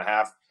 16 and a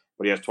half,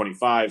 but he has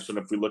 25. So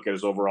if we look at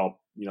his overall,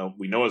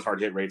 we know his hard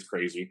hit rate's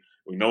crazy.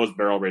 We know his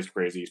barrel rate's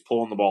crazy. He's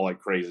pulling the ball like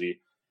crazy.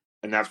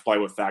 And that's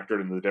probably what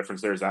factored into the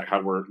difference there. Is that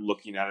how we're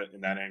looking at it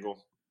in that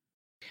angle?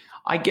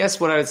 I guess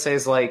what I would say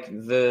is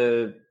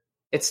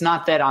it's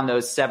not that on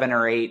those 7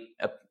 or 8,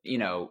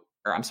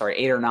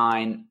 8 or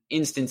 9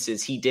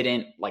 instances, he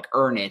didn't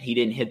earn it. He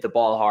didn't hit the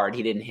ball hard.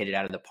 He didn't hit it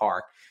out of the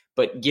park.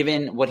 But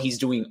given what he's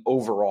doing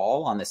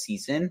overall on the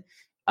season,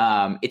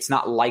 it's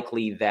not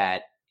likely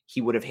that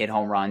he would have hit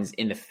home runs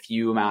in the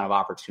few amount of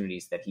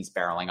opportunities that he's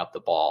barreling up the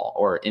ball,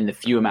 or in the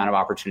few amount of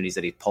opportunities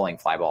that he's pulling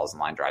fly balls and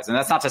line drives. And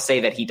that's not to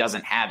say that he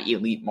doesn't have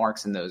elite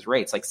marks in those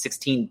rates.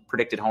 16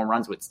 predicted home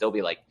runs would still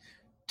be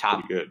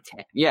top 10,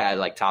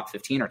 top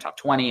 15 or top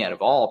 20 out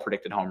of all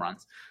predicted home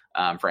runs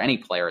for any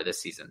player this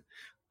season.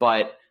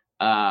 But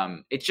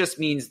it just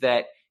means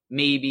that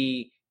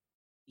maybe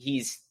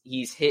he's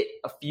hit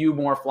a few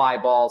more fly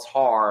balls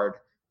hard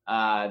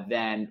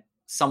than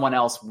someone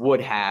else would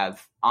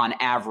have on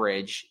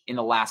average in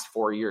the last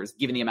 4 years,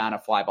 given the amount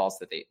of fly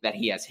balls that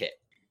he has hit.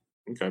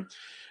 Okay.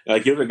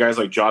 Given guys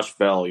like Josh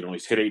Bell,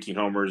 he's hit 18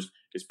 homers,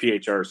 his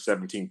PHR is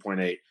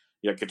 17.8.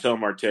 You got Ketel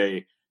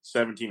Marte,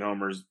 17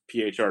 homers,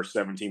 PHR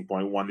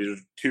 17.1. These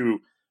are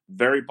 2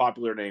 very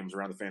popular names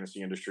around the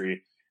fantasy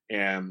industry.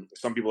 And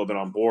some people have been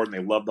on board and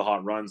they love the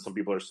hot runs. Some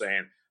people are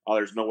saying, oh,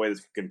 there's no way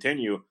this can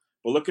continue.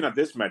 But looking at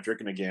this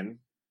metric, and again,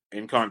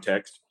 in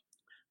context,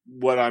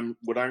 what I'm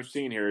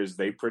seeing here is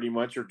they pretty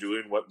much are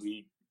doing what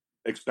we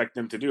expect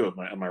them to do.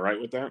 Am I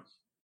right with that?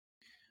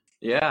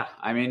 Yeah.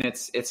 I mean,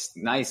 it's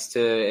nice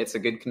it's a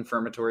good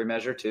confirmatory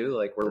measure too.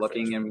 We're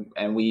looking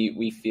and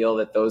we feel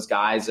that those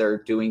guys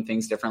are doing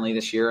things differently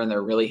this year, and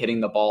they're really hitting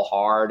the ball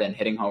hard and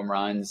hitting home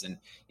runs. And,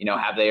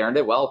 have they earned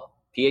it? Well,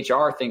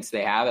 PHR thinks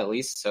they have, at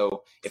least.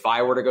 So if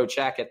I were to go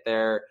check at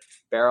their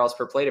barrels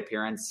per plate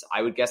appearance,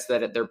 I would guess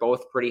that they're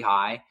both pretty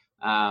high.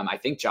 I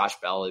think Josh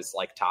Bell is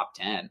top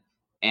 10.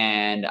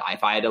 And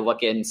if I had to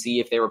look in and see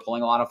if they were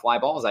pulling a lot of fly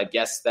balls, I'd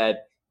guess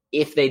that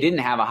if they didn't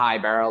have a high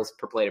barrels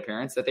per plate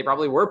appearance, that they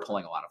probably were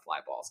pulling a lot of fly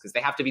balls, because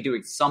they have to be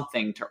doing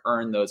something to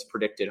earn those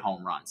predicted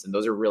home runs. And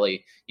those are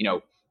really,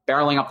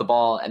 barreling up the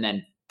ball and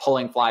then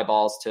pulling fly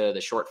balls to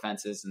the short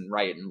fences and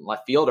right and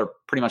left field are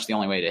pretty much the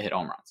only way to hit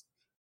home runs.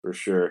 For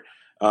sure.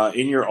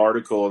 In your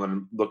article, and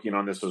I'm looking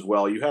on this as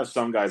well, you have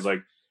some guys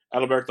like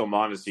Alberto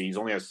Mondesi. He's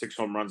only has 6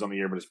 home runs on the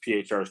year, but his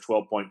PHR is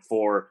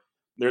 12.4.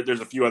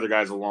 There's a few other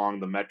guys along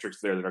the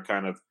metrics there that are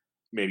kind of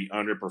maybe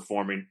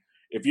underperforming.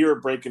 If you were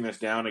breaking this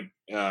down,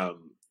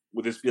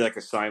 would this be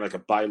a sign, a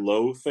buy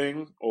low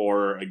thing?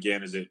 Or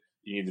again, is it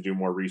you need to do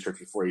more research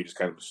before you just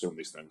kind of assume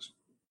these things?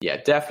 Yeah,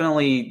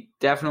 definitely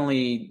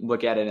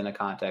look at it in the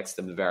context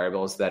of the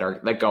variables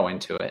that go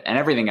into it and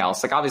everything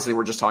else. Obviously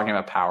we're just talking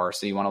about power,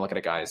 so you want to look at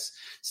a guy's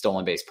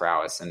stolen base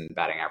prowess and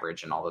batting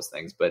average and all those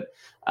things. But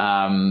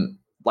I'm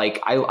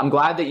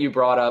glad that you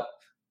brought up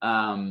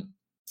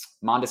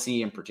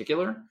Mondesi in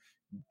particular,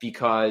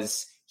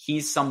 because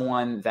he's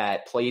someone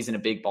that plays in a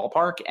big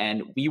ballpark.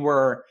 And we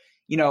were,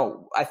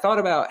 I thought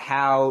about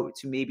how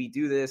to maybe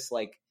do this,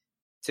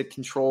 to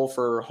control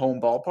for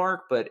home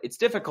ballpark, but it's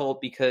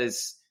difficult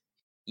because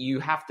you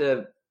have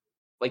to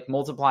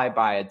multiply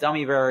by a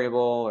dummy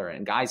variable,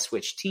 and guys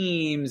switch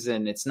teams,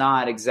 and it's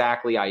not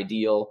exactly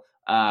ideal.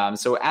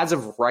 So as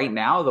of right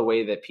now, the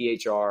way that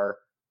PHR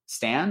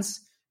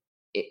stands,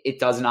 it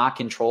does not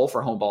control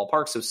for home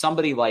ballpark. So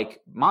somebody like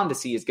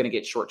Mondesi is going to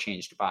get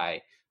shortchanged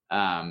by,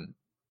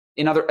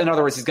 in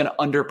other words, he's going to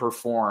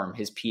underperform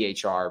his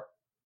PHR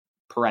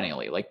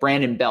perennially.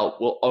 Brandon Belt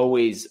will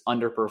always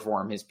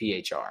underperform his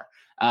PHR.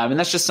 And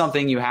that's just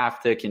something you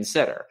have to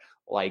consider.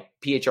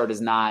 PHR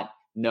does not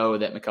know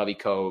that McCovey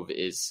Cove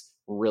is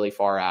really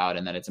far out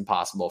and that it's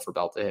impossible for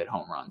Belt to hit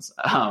home runs.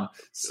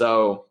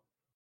 So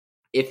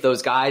if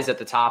those guys at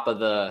the top of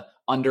the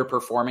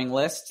underperforming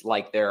list,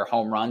 like their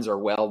home runs are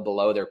well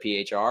below their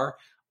PHR,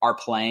 are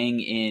playing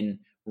in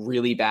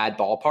really bad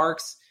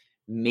ballparks,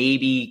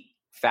 maybe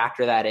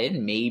factor that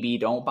in, maybe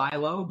don't buy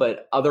low,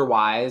 but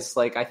otherwise,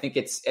 like, I think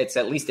it's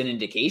at least an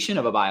indication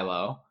of a buy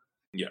low.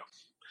 Yeah.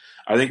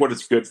 I think what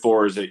it's good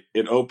for is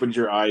it opens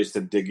your eyes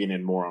to digging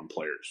in more on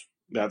players.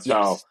 That's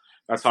how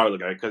I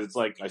look at it. Because it's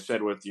like I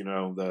said with,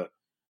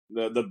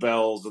 the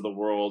Bells of the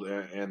world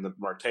and the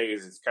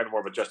Martes, it's kind of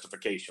more of a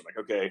justification. Like,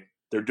 okay,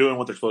 they're doing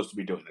what they're supposed to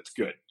be doing. That's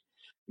good.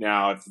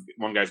 Now, if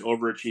one guy's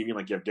overachieving,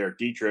 like you have Derek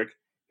Dietrich,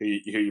 who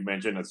you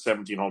mentioned, at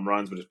 17 home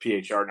runs, but his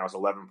PHR now is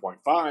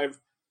 11.5.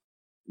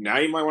 Now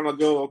you might want to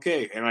go,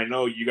 okay. And I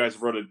know you guys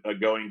wrote a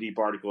Going Deep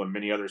article, and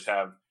many others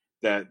have,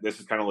 that this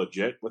is kind of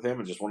legit with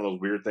him. It's just one of those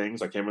weird things.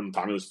 Like him and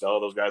Tommy La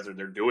Stella, those guys,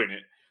 they're doing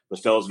it. La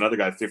Stella's another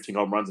guy, 15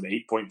 home runs and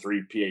 8.3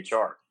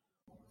 PHR.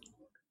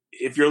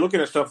 If you're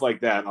looking at stuff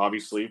like that,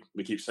 obviously,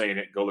 we keep saying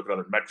it, go look at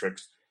other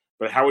metrics.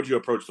 But how would you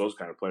approach those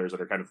kind of players that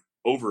are kind of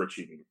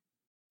overachieving?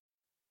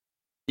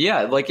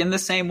 Yeah, like in the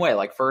same way.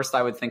 Like first,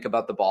 I would think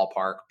about the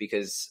ballpark,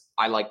 because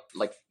I like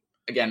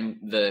again,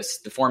 the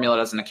formula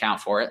doesn't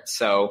account for it.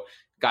 So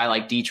a guy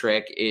like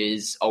Dietrich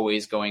is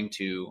always going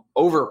to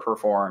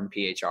overperform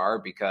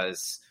PHR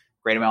because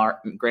Great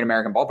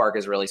American Ballpark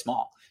is really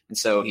small, and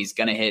so he's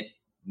going to hit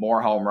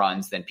more home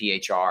runs than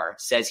PHR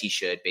says he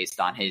should based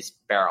on his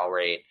barrel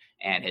rate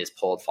and his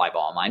pulled fly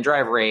ball and line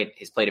drive rate,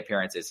 his plate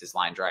appearances, his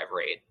line drive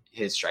rate,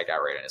 his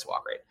strikeout rate, and his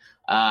walk rate.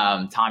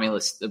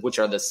 Which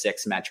are the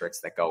 6 metrics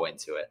that go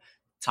into it.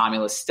 Tommy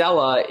La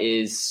Stella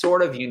is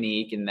sort of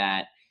unique in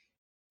that,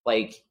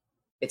 like,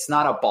 it's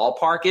not a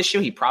ballpark issue.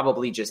 He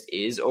probably just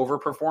is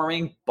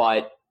overperforming,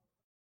 but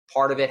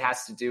part of it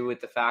has to do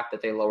with the fact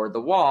that they lowered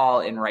the wall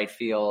in right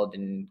field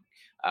in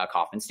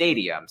Kauffman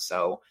Stadium.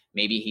 So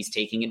maybe he's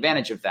taking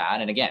advantage of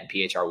that. And again,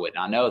 PHR would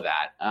not know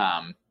that.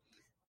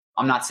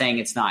 I'm not saying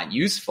it's not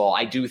useful.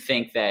 I do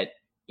think that,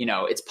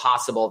 it's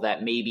possible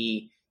that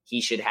maybe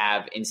he should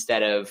have,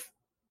 instead of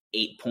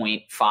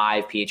 8.5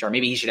 PHR,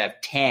 maybe he should have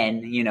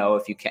 10,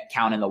 if you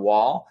count in the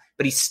wall,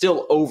 but he's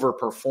still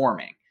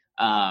overperforming.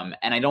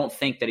 And I don't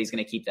think that he's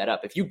going to keep that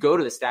up. If you go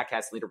to the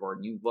StatCast leaderboard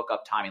and you look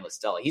up Tommy La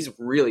Stella, he's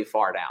really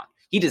far down.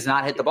 He does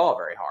not hit the ball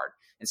very hard.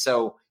 And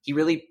so he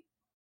really,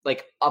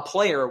 like, a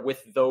player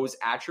with those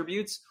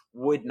attributes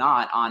would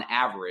not, on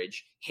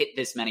average, hit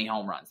this many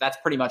home runs. That's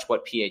pretty much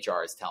what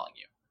PHR is telling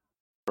you.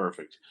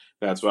 Perfect.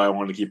 That's why I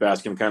wanted to keep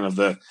asking kind of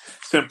the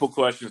simple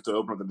questions to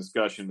open up the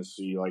discussion to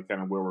see, like,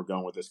 kind of where we're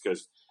going with this.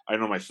 Because I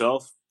know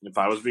myself, if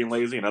I was being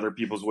lazy, and other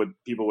people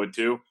would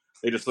too,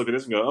 they just look at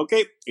this and go,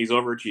 okay, he's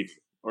overachieving,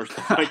 or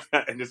something like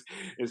that, and just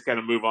kind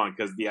of move on.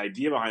 Because the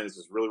idea behind this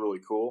is really,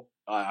 really cool.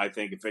 I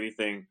think, if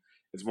anything,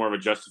 it's more of a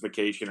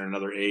justification and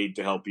another aid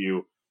to help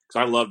you.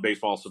 Because I love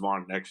Baseball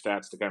Savant and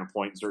X-Stats to kind of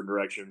point in certain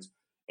directions,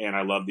 and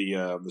I love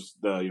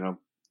the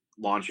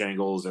launch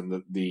angles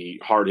and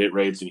the hard hit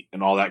rates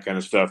and all that kind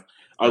of stuff.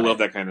 I love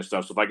that kind of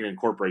stuff. So if I can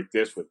incorporate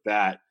this with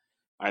that,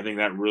 I think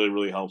that really,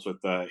 really helps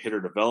with hitter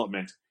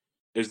development.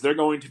 Is there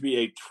going to be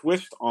a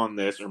twist on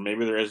this, or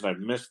maybe there isn't, I've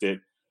missed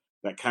it,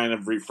 that kind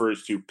of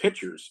refers to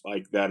pitchers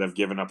like that have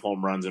given up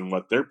home runs and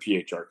what their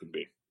PHR can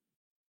be?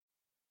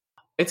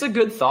 It's a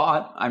good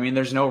thought. I mean,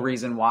 there's no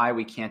reason why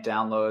we can't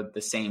download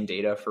the same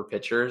data for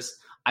pitchers.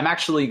 I'm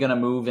actually going to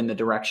move in the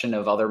direction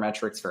of other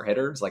metrics for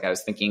hitters. Like, I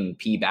was thinking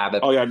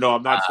BABIP. Oh, yeah, no,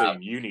 I'm not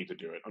saying you need to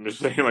do it. I'm just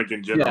saying, like,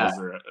 in general,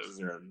 is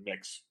there a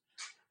mix?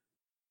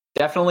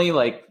 Definitely,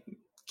 like,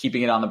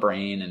 keeping it on the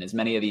brain and as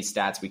many of these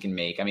stats we can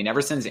make. I mean,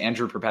 ever since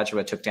Andrew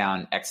Perpetua took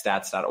down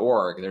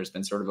xstats.org, there's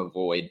been sort of a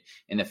void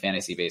in the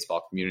fantasy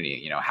baseball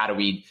community. How do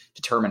we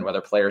determine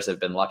whether players have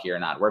been lucky or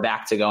not? We're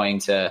back to going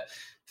to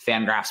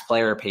Fangraphs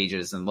player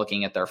pages and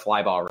looking at their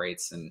fly ball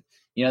rates, and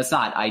it's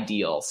not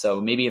ideal. So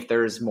maybe if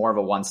there's more of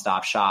a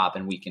one-stop shop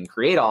and we can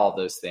create all of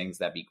those things,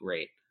 that'd be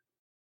great.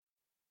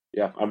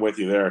 Yeah, I'm with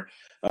you there.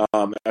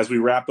 As we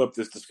wrap up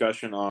this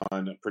discussion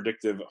on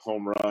predictive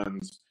home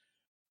runs,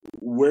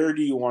 where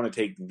do you want to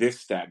take this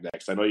stat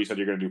next? I know you said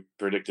you're going to do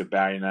predictive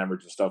batting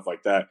average and stuff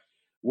like that.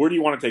 Where do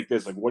you want to take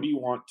this? Like, what do you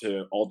want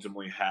to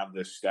ultimately have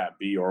this stat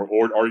be? Or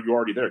are you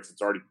already there? Because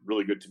it's already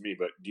really good to me.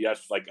 But do you have,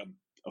 like,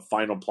 a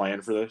final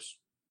plan for this?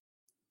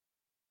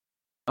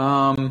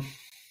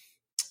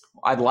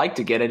 I'd like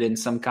to get it in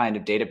some kind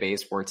of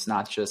database where it's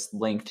not just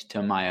linked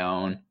to my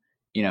own,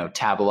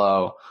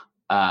 Tableau,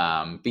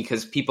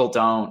 because people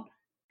don't,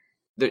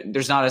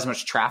 there's not as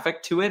much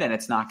traffic to it, and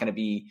it's not going to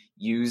be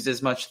used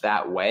as much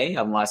that way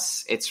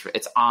unless it's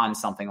on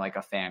something like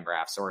a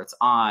Fangraphs or it's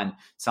on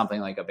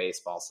something like a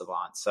Baseball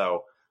Savant.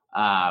 So,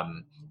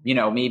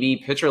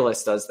 maybe Pitcher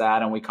List does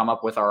that, and we come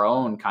up with our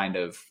own kind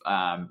of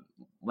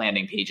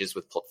landing pages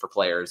for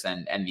players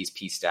and these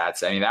P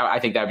stats. I mean, I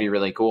think that'd be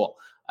really cool.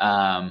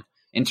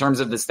 In terms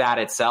of the stat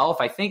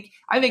itself, I think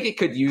it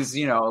could use,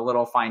 a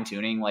little fine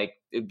tuning. Like,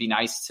 it'd be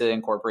nice to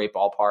incorporate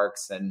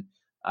ballparks and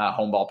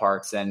home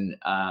ballparks. And,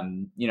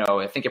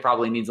 I think it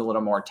probably needs a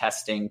little more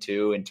testing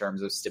too in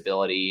terms of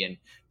stability and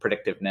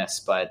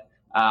predictiveness. But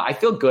I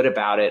feel good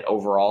about it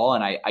overall.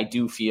 And I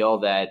do feel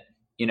that,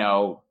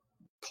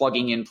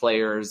 plugging in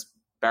players,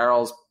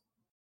 barrels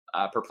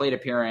per plate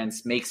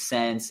appearance makes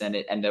sense. And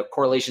the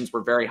correlations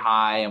were very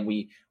high. And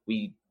we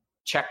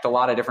checked a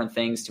lot of different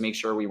things to make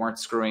sure we weren't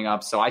screwing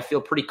up. So I feel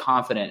pretty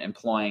confident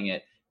employing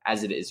it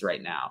as it is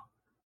right now.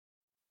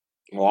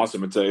 Well,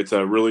 awesome. It's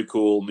a really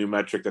cool new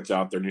metric that's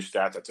out there, new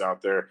stat that's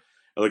out there.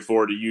 I look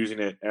forward to using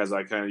it as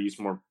I kind of use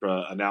more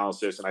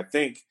analysis. And I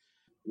think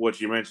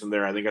what you mentioned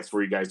there, I think that's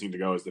where you guys need to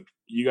go, is that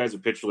you guys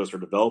at Pitcher List are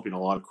developing a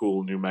lot of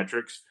cool new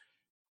metrics.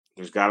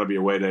 There's got to be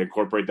a way to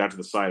incorporate that to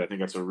the site. I think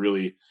that's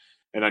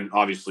and then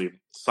obviously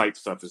site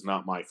stuff is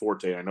not my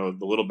forte. I know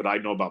the little bit I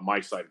know about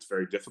my site, it's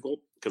very difficult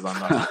because I'm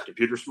not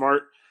computer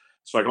smart.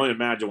 So I can only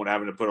imagine what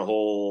having to put a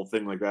whole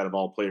thing like that of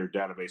all player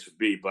database would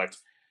be. But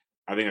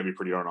I think that'd be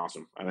pretty darn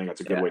awesome. I think that's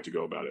a good way to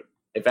go about it.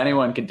 If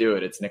anyone can do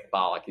it, it's Nick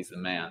Pollack. He's the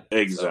man.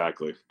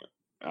 Exactly. So.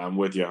 I'm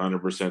with you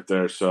 100%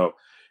 there. So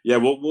yeah,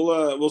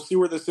 we'll see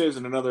where this is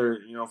in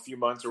another few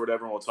months or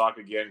whatever, and we'll talk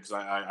again because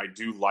I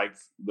do like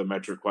the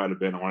metric quite a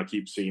bit. I want to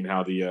keep seeing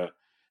how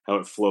how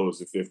it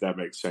flows, if that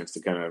makes sense, to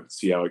kind of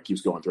see how it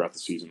keeps going throughout the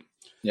season.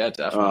 Yeah,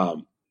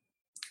 definitely.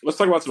 Let's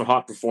talk about some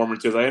hot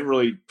performances. I didn't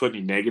really put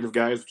any negative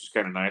guys, which is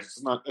kind of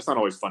nice. It's not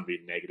always fun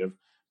being negative,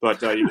 but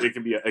it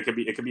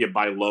can be a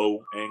buy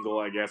low angle,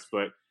 I guess.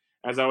 But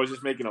as I was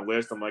just making a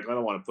list, I'm like, I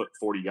don't want to put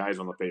 40 guys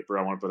on the paper.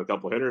 I want to put a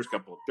couple of hitters, a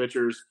couple of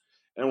pitchers,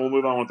 and we'll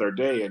move on with our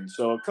day. And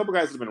so a couple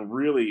guys have been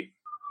really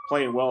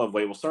playing well of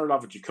late. We'll start it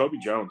off with Jacoby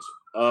Jones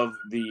of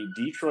the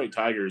Detroit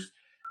Tigers.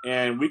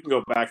 And we can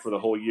go back for the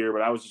whole year,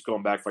 but I was just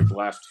going back for like the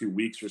last 2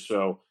 weeks or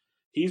so.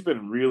 He's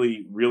been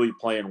really, really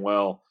playing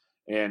well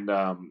and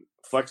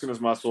flexing his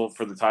muscle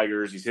for the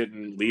Tigers. He's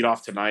hitting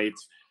leadoff tonight.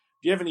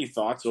 Do you have any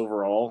thoughts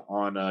overall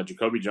on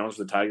Jacoby Jones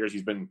for the Tigers?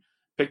 He's been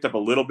picked up a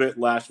little bit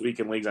last week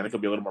in leagues. I think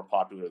he'll be a little more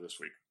popular this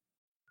week.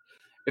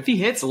 If he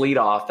hits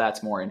leadoff,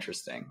 that's more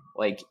interesting.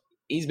 Like,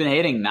 he's been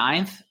hitting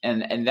ninth,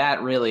 and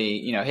that really,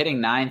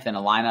 hitting ninth in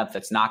a lineup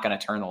that's not going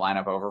to turn the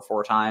lineup over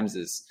 4 times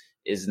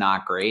is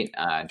not great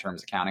in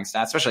terms of counting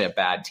stats, especially a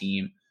bad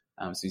team.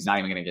 So he's not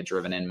even going to get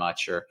driven in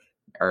much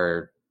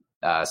or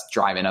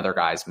drive in other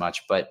guys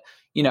much. But,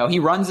 he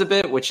runs a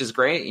bit, which is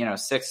great.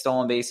 6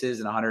 stolen bases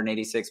and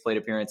 186 plate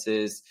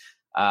appearances,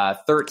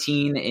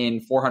 13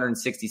 in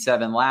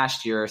 467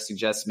 last year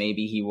suggests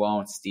maybe he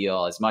won't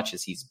steal as much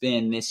as he's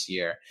been this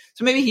year.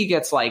 So maybe he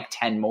gets like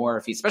 10 more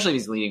especially if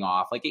he's leading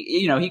off. Like,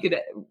 he could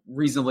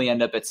reasonably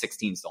end up at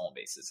 16 stolen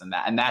bases,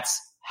 and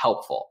that's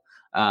helpful.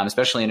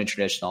 Especially in a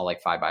traditional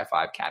like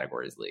 5x5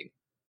 categories league.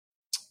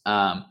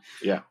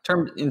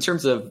 In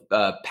terms of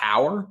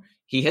power,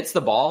 he hits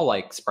the ball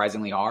like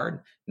surprisingly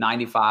hard.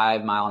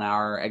 95 mile an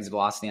hour exit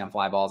velocity on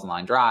fly balls and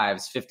line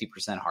drives,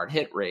 50% hard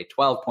hit rate,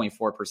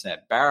 12.4%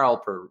 barrel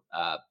per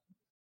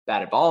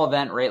batted ball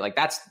event rate. Like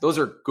those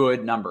are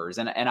good numbers.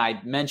 And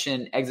I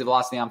mentioned exit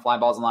velocity on fly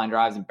balls and line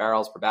drives and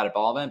barrels per batted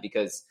ball event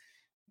because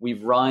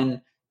we've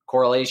run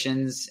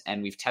correlations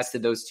and we've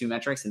tested those 2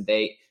 metrics, and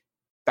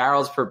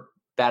barrels per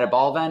batted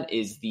ball event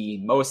is the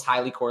most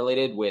highly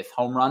correlated with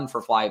home run per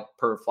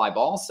fly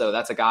ball. So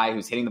that's a guy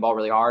who's hitting the ball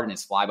really hard and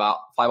his fly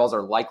balls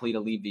are likely to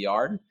leave the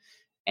yard.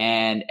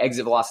 And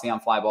exit velocity on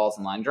fly balls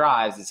and line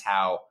drives is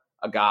how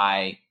a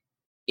guy,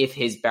 if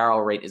his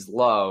barrel rate is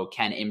low,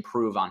 can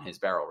improve on his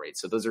barrel rate.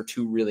 So those are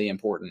 2 really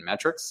important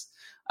metrics.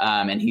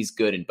 And he's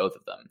good in both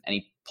of them. And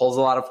he pulls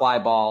a lot of fly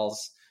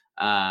balls.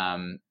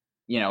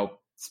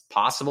 It's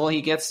possible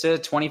he gets to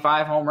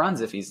 25 home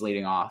runs if he's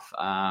leading off.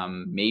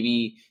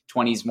 Maybe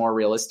 20 is more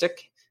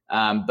realistic,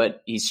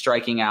 but he's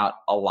striking out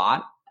a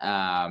lot.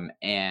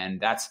 And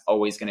that's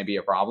always going to be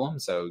a problem.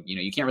 So,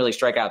 you can't really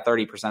strike out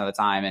 30% of the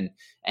time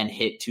and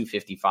hit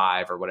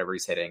 255 or whatever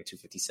he's hitting,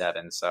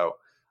 257. So,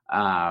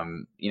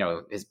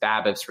 his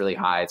BABIP's really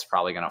high. It's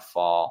probably going to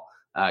fall,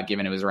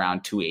 given it was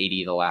around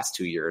 280 the last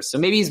 2 years. So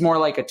maybe he's more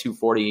like a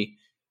 240,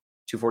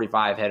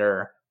 245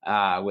 hitter,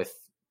 with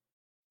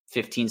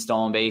 15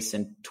 stolen base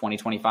and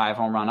 20-25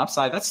 home run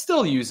upside. That's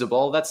still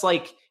usable. That's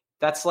like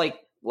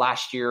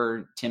last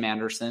year Tim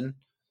Anderson.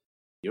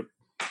 Yep.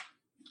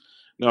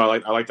 No,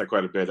 I like that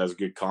quite a bit. That's a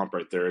good comp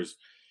right there. Is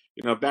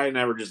batting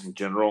averages in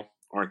general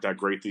aren't that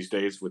great these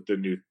days with the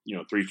new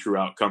 3 true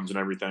outcomes and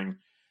everything.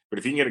 But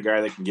if you can get a guy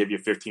that can give you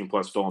 15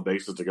 plus stolen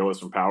bases to go with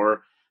some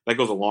power, that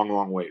goes a long,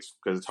 long ways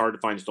because it's hard to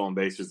find stolen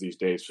bases these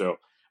days. So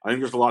I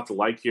think there's a lot to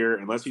like here.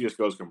 Unless he just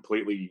goes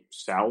completely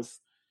south,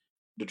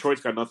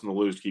 Detroit's got nothing to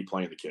lose to keep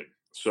playing the kid.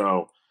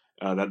 So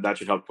that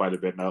should help quite a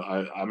bit. Now,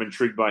 I'm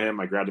intrigued by him.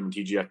 I grabbed him in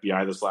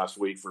TGFBI this last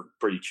week for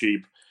pretty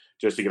cheap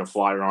just to get a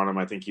flyer on him.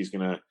 I think he's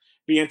going to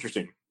be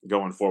interesting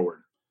going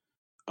forward.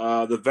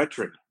 The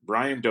veteran,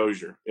 Brian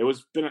Dozier. It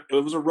was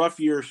a rough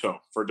year or so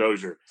for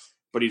Dozier,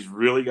 but he's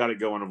really got it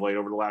going of late.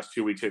 Over the last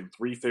 2 weeks, hitting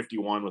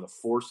 351 with a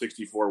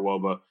 464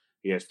 WOBA.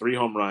 He has 3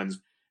 home runs.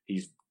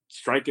 He's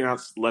striking out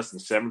less than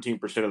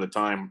 17% of the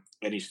time,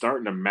 and he's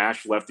starting to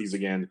mash lefties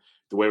again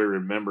the way we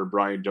remember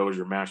Brian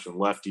Dozier mashing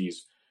lefties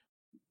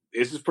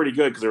this is pretty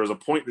good because there was a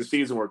point in the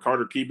season where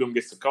Carter Kieboom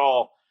gets the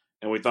call,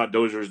 and we thought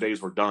Dozier's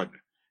days were done.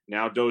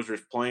 Now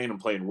Dozier's playing and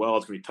playing well.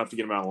 It's going to be tough to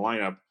get him out of the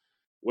lineup.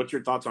 What's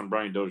your thoughts on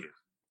Brian Dozier?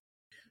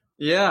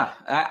 Yeah,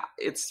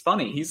 it's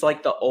funny. He's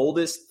like the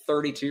oldest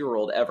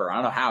 32-year-old ever. I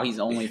don't know how he's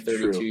only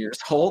 32 years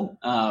old.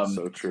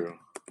 So true.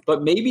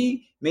 But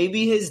maybe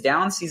his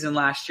down season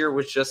last year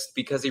was just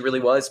because he really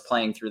was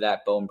playing through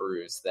that bone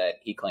bruise that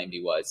he claimed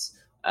he was.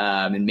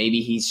 And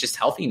maybe he's just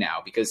healthy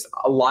now because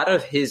a lot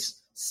of his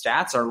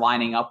stats are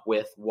lining up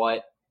with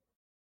what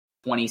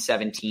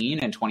 2017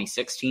 and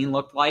 2016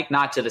 looked like.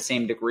 Not to the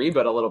same degree,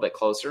 but a little bit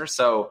closer.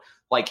 So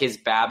like his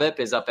BABIP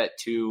is up at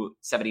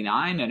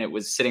 279 and it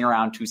was sitting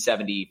around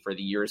 270 for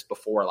the years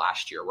before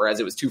last year, whereas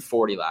it was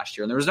 240 last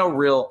year. And there was no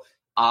real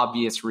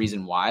obvious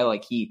reason why.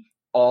 Like he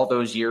all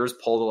those years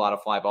pulled a lot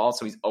of fly balls,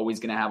 so he's always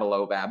going to have a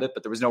low BABIP,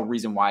 but there was no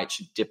reason why it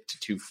should dip to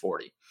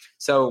 240.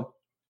 So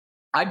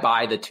I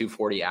buy the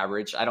 240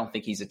 average. I don't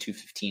think he's a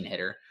 215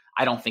 hitter.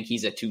 I don't think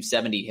he's a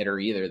 270 hitter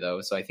either,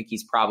 though. So I think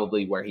he's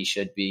probably where he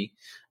should be.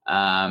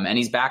 And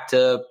he's back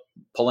to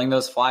pulling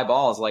those fly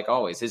balls like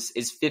always. His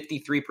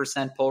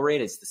 53% pull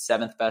rate is the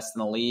 7th best in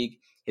the league.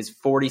 His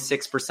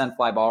 46%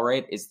 fly ball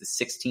rate is the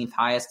 16th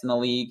highest in the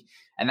league.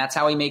 And that's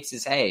how he makes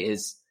his hay.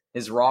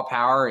 His raw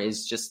power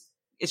is just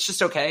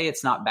okay.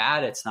 It's not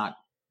bad. It's not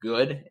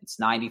good. It's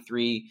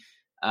 93.5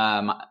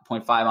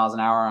 miles an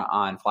hour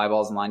on fly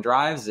balls and line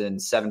drives and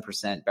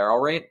 7%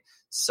 barrel rate.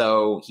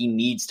 So he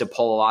needs to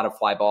pull a lot of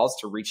fly balls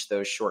to reach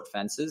those short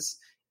fences,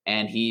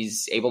 and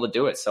he's able to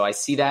do it. So I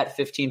see that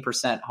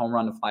 15% home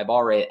run to fly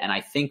ball rate, and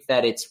I think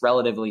that it's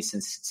relatively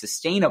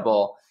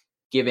sustainable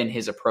given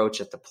his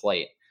approach at the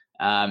plate.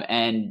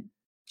 And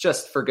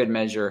just for good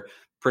measure,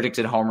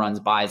 predicted home runs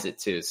buys it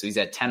too. So he's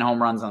at 10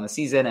 home runs on the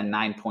season and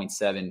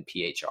 9.7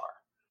 PHR.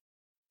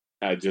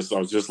 I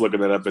was just looking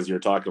that up as you're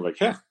talking.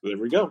 Like, yeah, there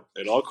we go.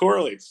 It all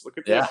correlates. Look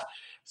at this.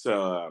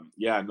 So,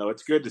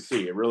 it's good to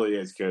see. It really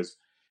is because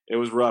it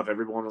was rough.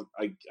 Everyone,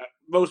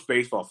 most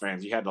baseball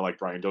fans, you had to like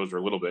Brian Dozier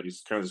a little bit.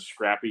 He's kind of a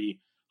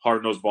scrappy,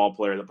 hard-nosed ball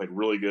player that played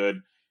really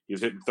good. He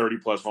was hitting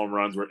 30-plus home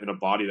runs in a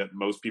body that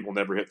most people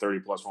never hit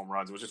 30-plus home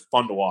runs. It was just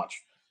fun to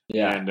watch.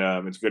 Yeah. And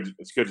it's good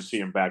to see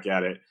him back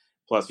at it.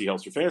 Plus, he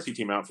helps your fantasy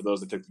team out for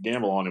those that took the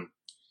gamble on him.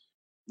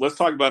 Let's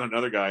talk about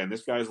another guy, and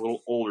this guy's a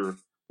little older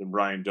than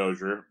Brian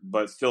Dozier,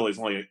 but still he's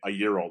only a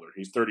year older.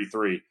 He's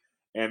 33,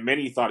 and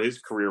many thought his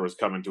career was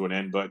coming to an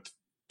end, but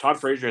Todd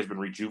Frazier has been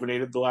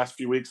rejuvenated the last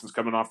few weeks since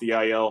coming off the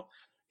IL,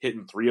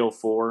 hitting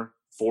 304,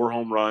 4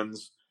 home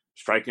runs,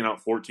 striking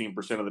out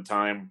 14% of the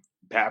time,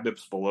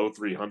 BABIP's below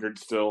 300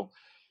 still.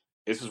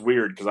 This is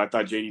weird because I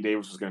thought J.D.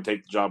 Davis was going to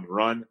take the job and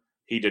run.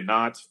 He did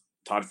not.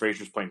 Todd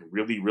Frazier's playing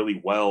really, really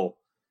well.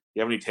 Do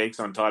you have any takes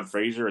on Todd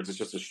Frazier, or is this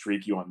just a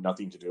streak you want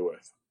nothing to do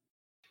with?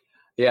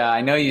 Yeah,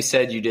 I know you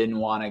said you didn't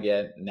want to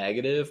get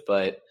negative,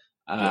 but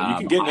you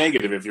can get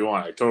negative if you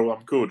want.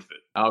 I'm cool with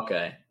it.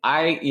 Okay.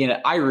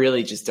 I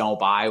really just don't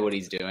buy what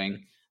he's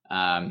doing.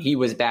 He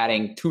was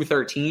batting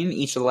 213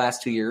 each of the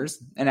last 2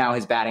 years, and now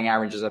his batting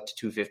average is up to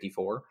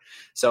 254.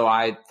 So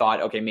I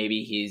thought, okay,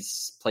 maybe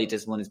his plate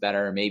discipline is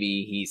better.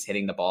 Maybe he's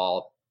hitting the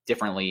ball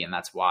differently, and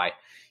that's why.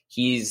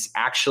 He's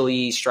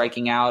actually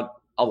striking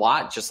out a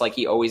lot, just like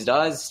he always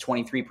does.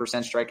 23%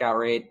 strikeout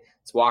rate.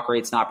 His walk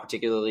rate's not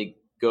particularly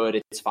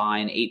good. It's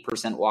fine.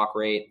 8% walk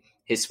rate.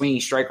 His swinging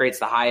strike rate's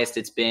the highest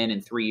it's been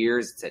in 3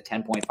 years. It's at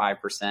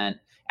 10.5%,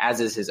 as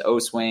is his O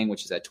swing,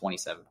 which is at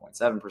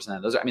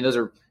 27.7%. Those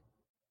are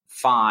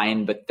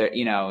fine, but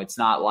it's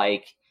not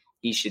like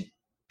he should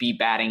be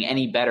batting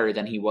any better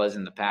than he was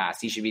in the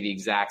past. He should be the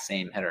exact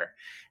same hitter.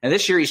 And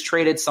this year he's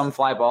traded some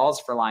fly balls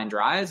for line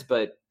drives,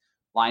 but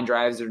line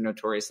drives are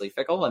notoriously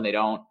fickle and they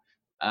don't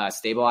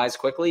stabilize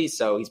quickly.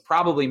 So he's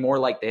probably more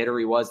like the hitter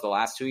he was the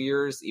last 2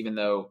 years, even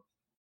though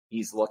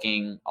he's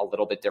looking a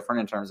little bit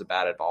different in terms of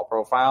batted ball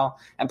profile.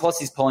 And plus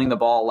he's pulling the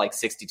ball like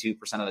 62%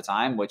 of the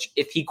time, which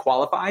if he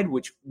qualified,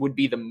 which would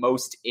be the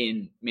most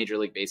in Major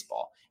League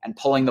Baseball. And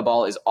pulling the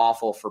ball is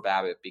awful for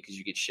BABIP because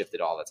you get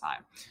shifted all the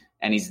time.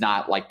 And he's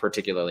not like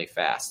particularly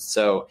fast.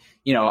 So,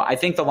 I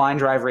think the line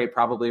drive rate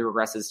probably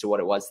regresses to what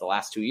it was the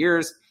last 2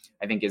 years.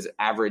 I think his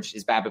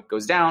BABIP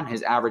goes down,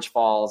 his average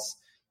falls.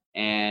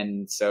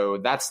 And so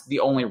that's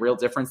the only real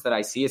difference that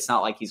I see. It's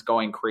not like he's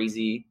going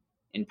crazy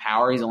in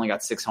power. He's only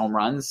got 6 home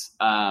runs.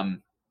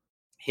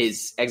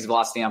 His exit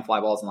velocity on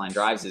fly balls and line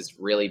drives is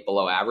really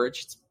below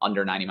average. It's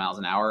under 90 miles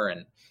an hour,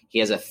 and he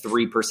has a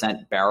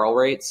 3% barrel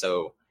rate.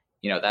 So,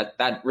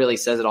 that really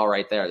says it all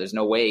right there. There's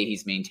no way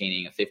he's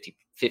maintaining a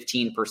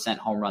 15%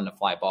 home run to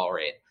fly ball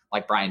rate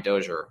like Brian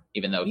Dozier,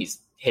 even though he's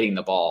hitting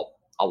the ball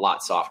a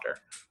lot softer.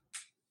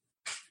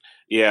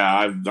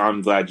 Yeah,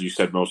 I'm glad you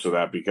said most of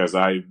that because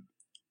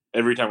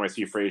every time I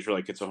see Frazier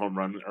like hits a home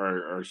run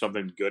or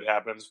something good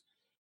happens,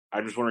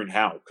 I'm just wondering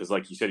how. Because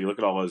like you said, you look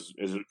at all his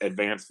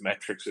advanced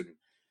metrics and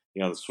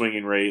the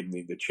swinging rate and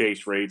the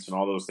chase rates and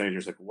all those things.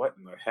 You're just like, what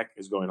in the heck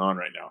is going on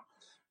right now?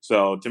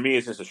 So to me,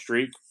 it's just a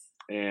streak,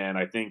 and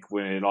I think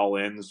when it all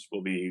ends,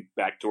 we'll be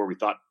back to where we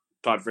thought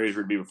Todd Frazier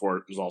would be before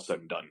it was all said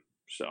and done.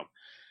 So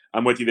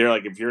I'm with you there.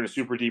 Like if you're in a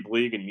super deep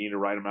league and you need to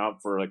ride him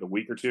out for like a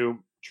week or two,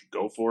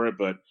 go for it.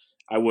 But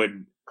I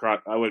wouldn't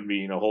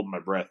be holding my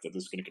breath that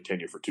this is going to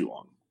continue for too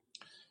long.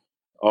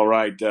 All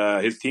right,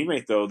 his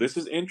teammate though, this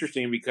is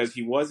interesting because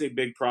he was a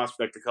big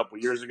prospect a couple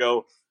years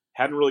ago.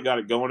 Hadn't really got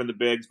it going in the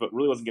bigs, but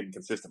really wasn't getting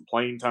consistent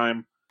playing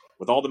time.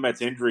 With all the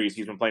Mets injuries,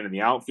 he's been playing in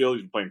the outfield.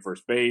 He's been playing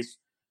first base.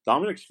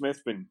 Dominic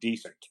Smith's been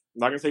decent. I'm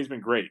not going to say he's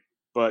been great,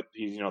 but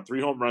he's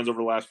 3 home runs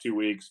over the last 2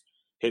 weeks,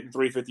 hitting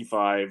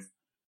 .355.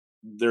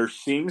 There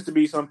seems to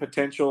be some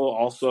potential,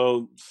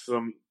 also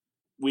some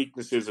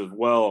weaknesses as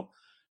well.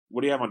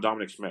 What do you have on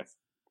Dominic Smith?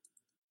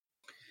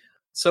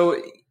 So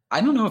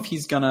I don't know if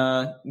he's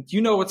gonna. Do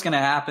you know what's gonna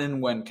happen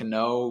when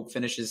Cano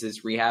finishes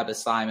his rehab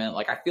assignment?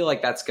 Like, I feel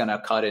like that's gonna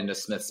cut into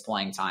Smith's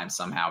playing time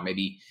somehow.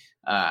 Maybe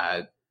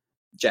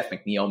Jeff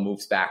McNeil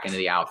moves back into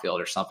the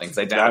outfield or something.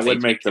 That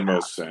would make the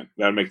most sense.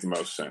 That would make the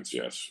most sense.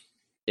 Yes.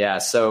 Yeah.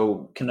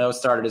 So Cano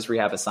started his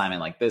rehab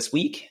assignment like this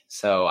week.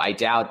 So I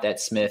doubt that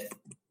Smith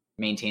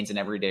maintains an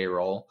everyday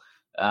role.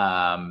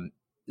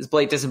 His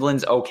plate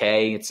discipline's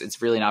okay.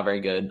 It's really not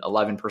very good.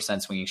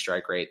 11% swinging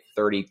strike rate,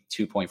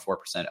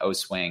 32.4% O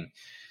swing.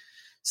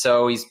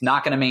 So he's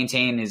not going to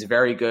maintain his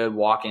very good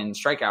walk-in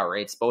strikeout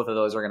rates. Both of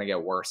those are going to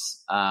get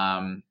worse,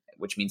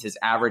 which means his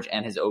average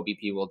and his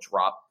OBP will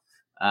drop.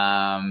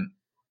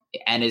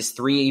 And his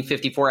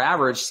 354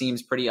 average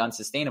seems pretty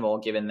unsustainable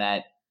given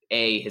that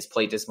A, his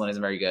plate discipline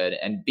isn't very good,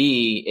 and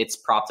B, it's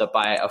propped up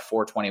by a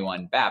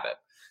 421 BABIP.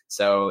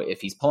 So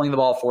if he's pulling the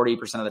ball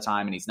 40% of the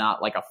time and he's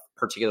not like a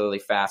particularly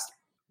fast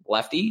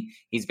lefty,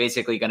 he's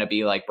basically going to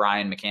be like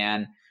Brian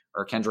McCann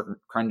or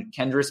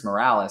Kendrys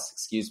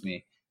Morales,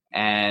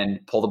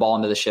 and pull the ball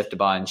into the shift a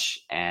bunch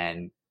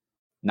and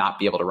not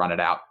be able to run it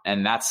out.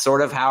 And that's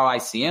sort of how I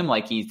see him.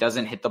 Like, he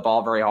doesn't hit the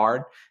ball very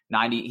hard.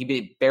 He'd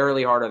be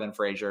barely harder than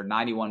Frazier,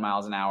 91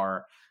 miles an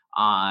hour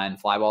on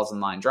fly balls and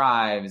line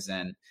drives,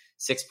 and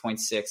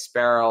 6.6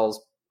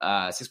 barrels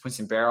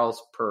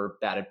per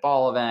batted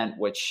ball event,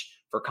 which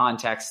for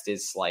context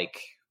is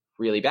like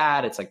really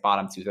bad. It's like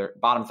bottom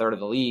third of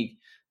the league.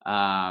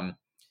 And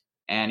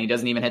he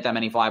doesn't even hit that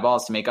many fly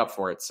balls to make up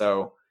for it.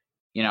 So,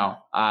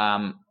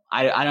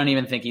 I don't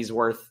even think he's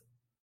worth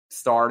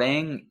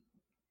starting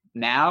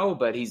now,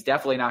 but he's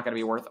definitely not going to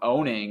be worth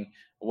owning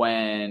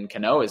when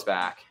Cano is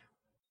back.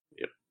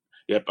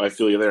 Yep, I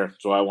feel you there.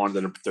 So I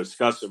wanted to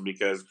discuss him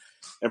because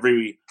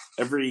every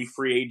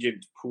free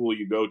agent pool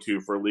you go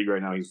to for a league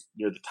right now, he's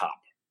near the top.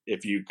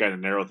 If you kind of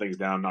narrow things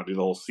down, not do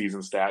the whole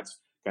season stats,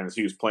 kind of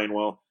see who's playing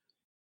well,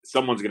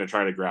 someone's going to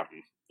try to grab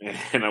him.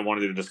 And I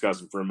wanted to discuss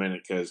him for a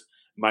minute because it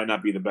might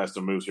not be the best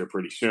of moves here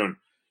pretty soon.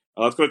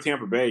 Let's go to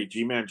Tampa Bay.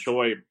 Ji-Man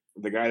Choi,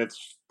 the guy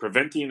that's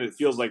preventing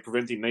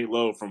Nate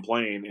Lowe from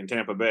playing in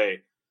Tampa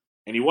Bay.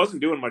 And he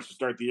wasn't doing much to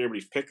start the year, but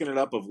he's picking it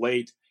up of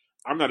late.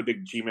 I'm not a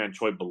big Ji-Man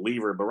Choi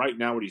believer, but right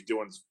now what he's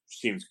doing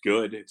seems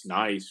good. It's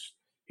nice.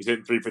 He's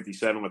hitting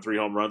 .357 with 3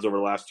 home runs over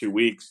the last 2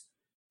 weeks.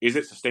 Is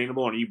it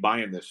sustainable? And are you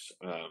buying this,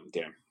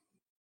 Dan?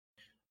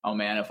 Oh,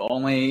 man, if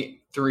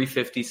only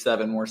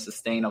 357 were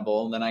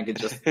sustainable, then I could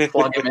just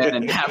plug him in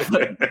and have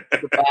the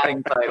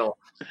batting title.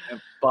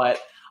 But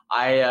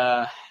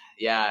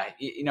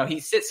he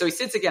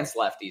sits against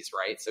lefties,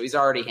 right? So he's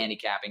already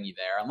handicapping you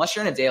there. Unless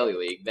you're in a daily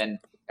league, then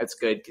that's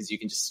good because you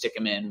can just stick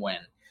him in when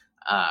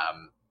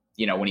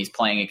he's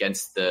playing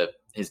against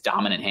his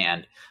dominant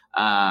hand.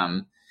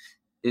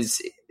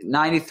 His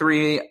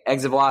 93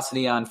 exit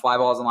velocity on fly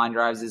balls and line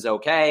drives is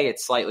okay.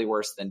 It's slightly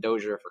worse than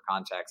Dozier for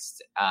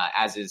context,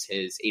 as is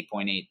his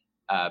 8.8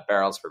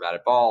 barrels per batted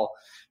ball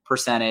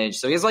percentage.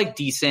 So he has like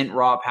decent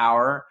raw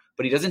power,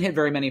 but he doesn't hit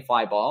very many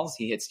fly balls.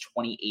 He hits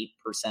 28%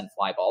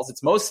 fly balls.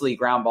 It's mostly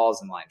ground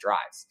balls and line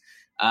drives.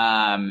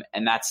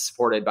 And that's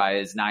supported by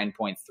his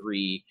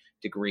 9.3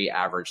 degree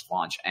average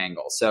launch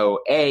angle.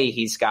 So A,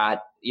 he's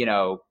got,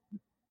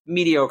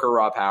 mediocre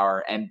raw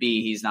power, and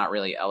B, he's not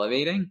really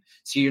elevating.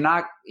 So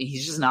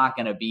he's just not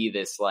going to be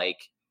this like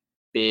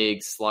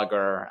big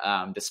slugger,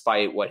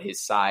 despite what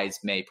his size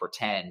may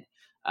portend.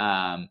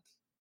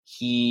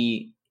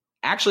 He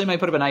actually might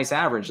put up a nice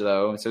average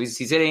though. So he's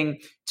hitting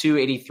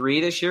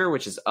 283 this year,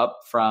 which is up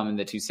from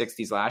the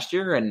 260s last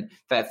year. And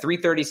that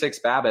 336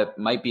 BABIP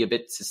might be a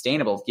bit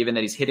sustainable given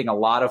that he's hitting a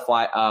lot of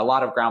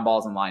ground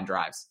balls and line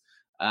drives.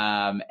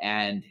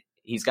 And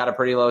he's got a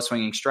pretty low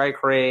swinging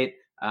strike rate.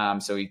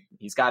 So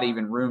he's got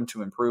even room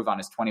to improve on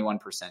his 21%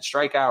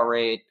 strikeout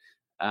rate.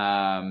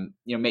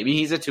 Maybe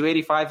he's a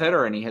 285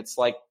 hitter and he hits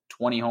like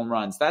 20 home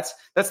runs. That's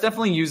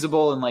definitely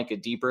usable in like a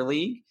deeper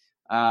league.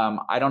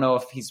 I don't know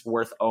if he's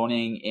worth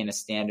owning in a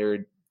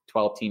standard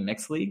 12-team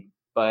mixed league,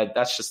 but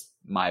that's just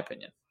my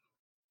opinion.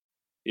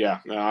 Yeah,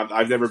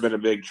 I've never been a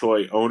big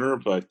Choi owner,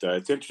 but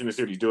it's interesting to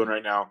see what he's doing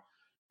right now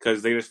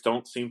because they just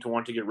don't seem to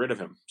want to get rid of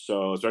him.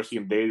 So especially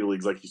in daily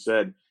leagues, like you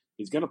said,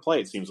 he's going to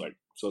play, it seems like.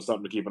 So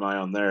something to keep an eye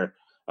on there.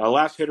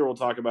 Last hitter we'll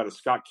talk about is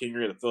Scott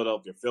Kingery of the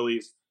Philadelphia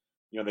Phillies.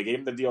 They gave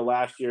him the deal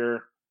last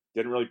year,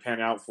 didn't really pan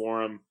out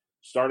for him.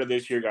 Started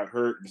this year, got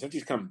hurt. But since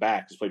he's come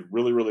back, he's played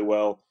really, really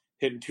well.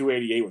 Hitting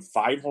 288 with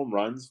 5 home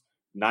runs,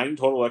 9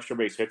 total extra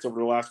base hits over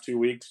the last 2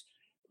 weeks.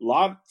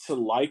 lot to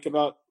like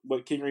about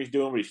what Kingery's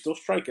doing, but he's still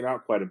striking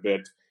out quite a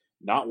bit,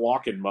 not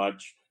walking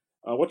much.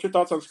 What's your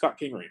thoughts on Scott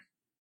Kingery?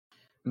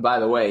 By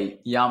the way,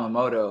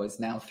 Yamamoto is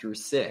now through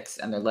 6,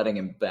 and they're letting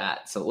him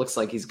bat. So it looks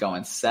like he's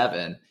going 7,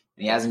 and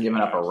he hasn't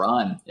given up a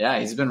run. Yeah,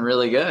 he's been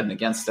really good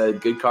against a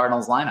good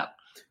Cardinals lineup.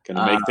 Going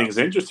to make things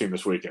interesting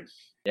this weekend.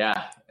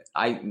 Yeah.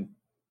 I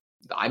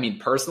mean,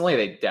 personally,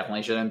 they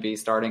definitely shouldn't be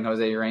starting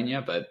Jose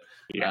Urena, but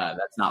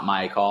that's not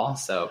my call.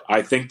 So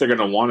I think they're going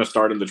to want to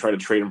start him to try to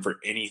trade him for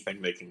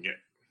anything they can get.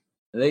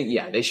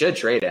 They should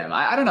trade him.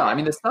 I don't know. I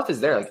mean, the stuff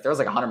is there. Like, there's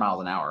like 100 miles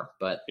an hour.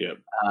 But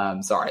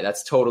sorry,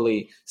 that's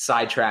totally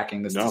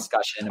sidetracking this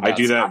discussion. I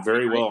do that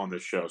very well on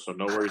this show, so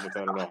no worries with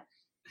that at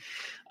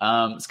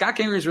all. Scott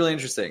Kingery is really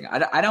interesting.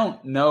 I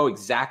don't know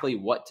exactly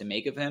what to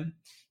make of him.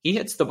 He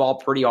hits the ball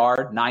pretty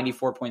hard,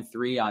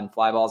 94.3 on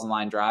fly balls and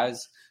line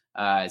drives.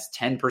 His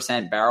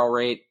 10% barrel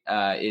rate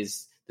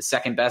is the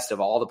second best of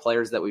all the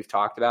players that we've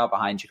talked about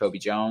behind Jacoby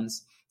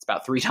Jones. It's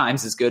about 3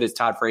 times as good as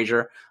Todd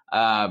Frazier.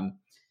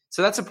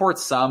 So that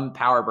supports some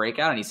power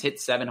breakout, and he's hit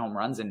 7 home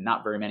runs and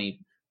not very many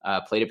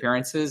plate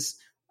appearances.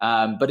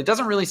 But it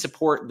doesn't really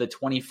support the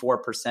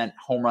 24%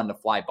 home run to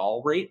fly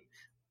ball rate.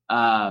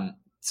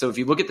 So if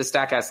you look at the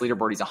StatCast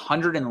leaderboard, he's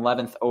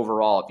 111th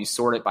overall if you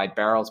sort it by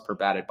barrels per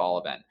batted ball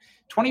event.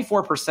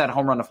 24%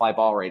 home run to fly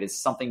ball rate is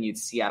something you'd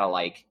see out of,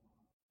 like,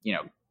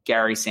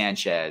 Gary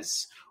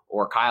Sanchez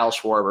or Kyle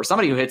Schwarber,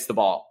 somebody who hits the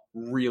ball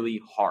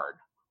really hard.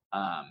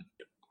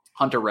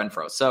 Hunter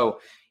Renfroe. So,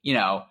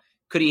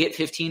 could he hit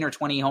 15 or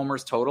 20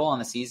 homers total on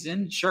the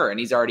season? Sure. And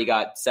he's already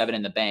got 7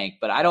 in the bank,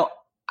 but I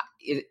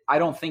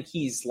don't think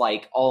he's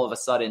like all of a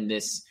sudden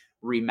this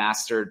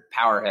remastered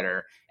power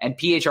hitter, and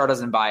PHR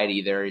doesn't buy it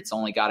either. It's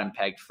only got him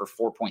pegged for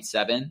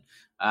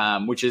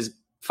 4.7, which is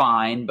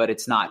fine, but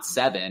it's not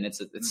 7.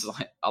 It's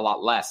a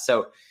lot less.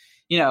 So,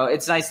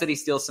 it's nice that he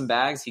steals some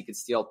bags. He could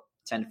steal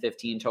 10 to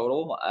 15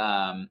 total.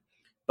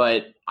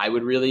 But I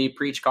would really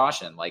preach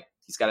caution. Like,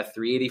 he's got a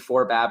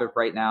 384 BABIP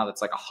right now.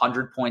 That's like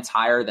 100 points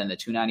higher than the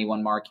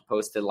 291 mark he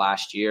posted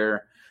last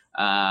year.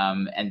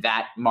 And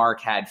that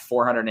mark had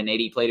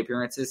 480 plate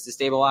appearances to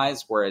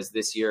stabilize, whereas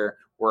this year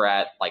we're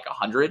at like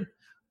 100.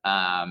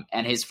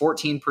 And his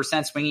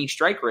 14% swinging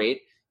strike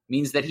rate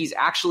means that he's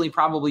actually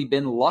probably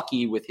been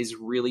lucky with his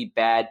really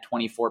bad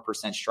 24%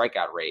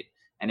 strikeout rate.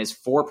 And his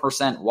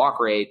 4% walk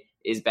rate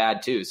is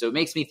bad too. So it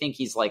makes me think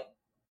he's like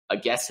a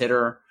guess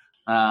hitter,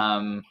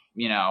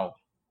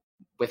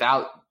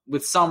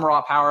 with some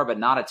raw power, but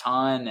not a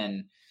ton.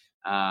 And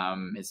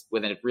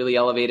with a really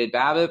elevated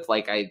BABIP,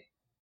 like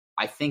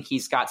I think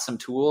he's got some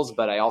tools,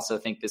 but I also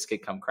think this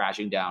could come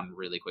crashing down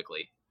really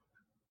quickly.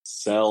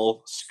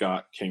 Sell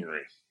Scott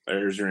Kingery.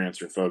 There's your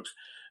answer, folks.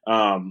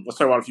 Let's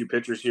talk about a few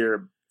pitchers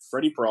here.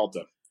 Freddie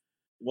Peralta,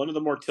 one of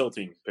the more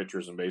tilting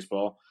pitchers in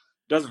baseball.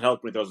 Doesn't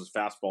help when he throws his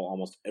fastball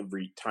almost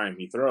every time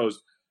he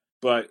throws,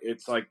 but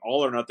it's like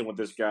all or nothing with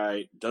this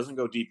guy. Doesn't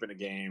go deep into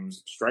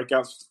games.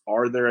 Strikeouts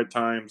are there at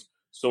times,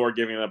 so are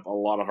giving up a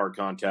lot of hard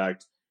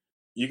contact.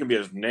 You can be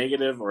as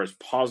negative or as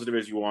positive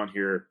as you want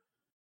here.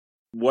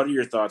 What are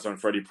your thoughts on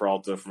Freddie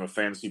Peralta from a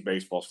fantasy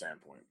baseball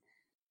standpoint?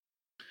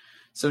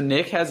 So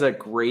Nick has a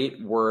great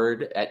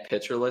word at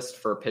Pitcher List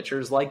for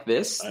pitchers like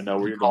this. I know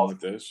where you're going with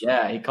this.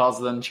 Yeah, he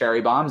calls them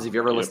cherry bombs. If you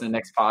ever listen to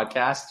Nick's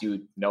podcast,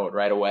 you know it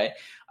right away.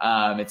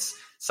 It's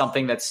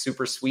something that's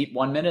super sweet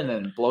 1 minute and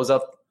then blows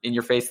up in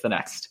your face the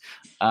next.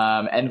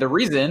 And the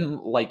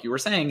reason, like you were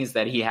saying, is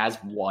that he has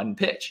one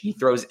pitch. He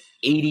throws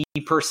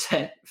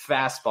 80%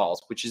 fastballs,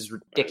 which is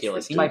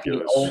ridiculous. He might be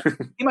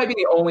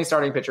the only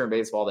starting pitcher in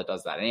baseball that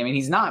does that. And I mean,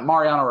 he's not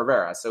Mariano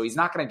Rivera, so he's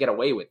not going to get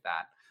away with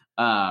that.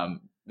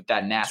 With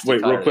that nasty.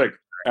 Wait,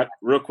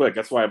 real quick.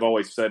 That's why I've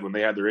always said when they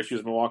had their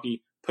issues in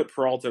Milwaukee, put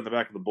Peralta in the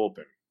back of the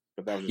bullpen.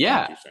 But that was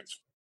just my 2 cents.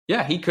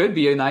 Yeah, he could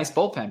be a nice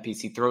bullpen piece.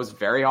 He throws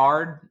very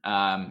hard.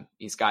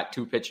 He's got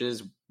 2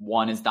 pitches.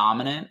 One is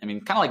dominant. I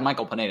mean, kind of like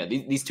Michael Pineda.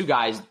 These 2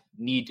 guys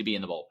need to be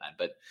in the bullpen,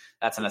 but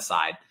that's an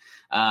aside.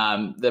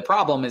 The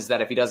problem is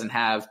that if he doesn't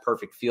have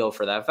perfect feel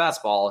for that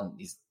fastball,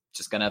 he's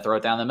just going to throw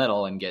it down the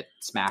middle and get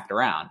smacked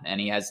around. And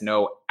he has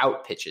no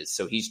out pitches.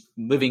 So he's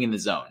living in the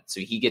zone. So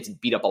he gets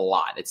beat up a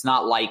lot. It's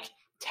not like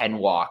 10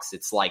 walks.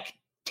 It's like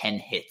 10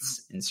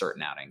 hits in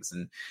certain outings.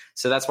 And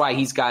so that's why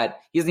he doesn't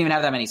even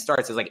have that many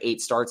starts. There's like 8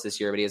 starts this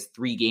year, but he has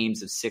 3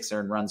 games of 6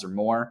 earned runs or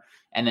more,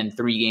 and then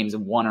 3 games of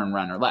 1 earned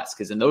run or less.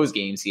 Because in those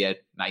games, he had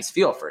nice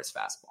feel for his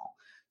fastball.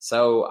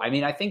 So, I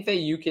mean, I think that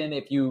you can,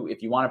 if you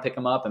want to pick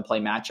him up and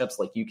play matchups,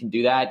 like, you can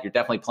do that. You're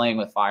definitely playing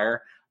with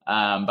fire.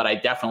 But I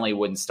definitely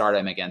wouldn't start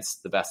him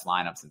against the best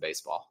lineups in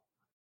baseball.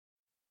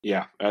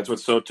 Yeah, that's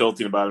what's so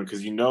tilting about him,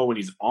 because when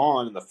he's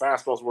on and the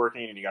fastball's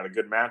working and you got a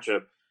good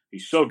matchup,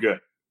 he's so good.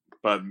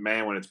 But,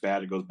 man, when it's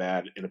bad, it goes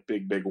bad in a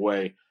big, big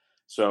way.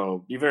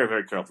 So be very,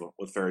 very careful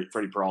with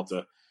Freddie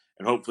Peralta,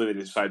 and hopefully they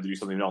decide to do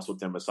something else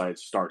with him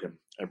besides start him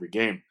every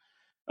game.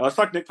 Let's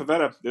talk Nick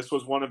Pivetta. This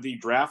was one of the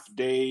draft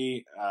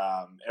day.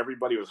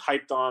 Everybody was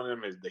hyped on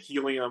him, the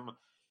helium,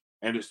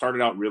 and it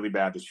started out really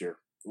bad this year.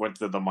 Went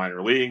to the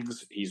minor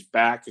leagues. He's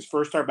back. His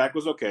first start back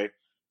was okay.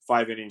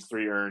 5 innings,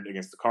 3 earned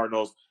against the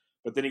Cardinals.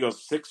 but then he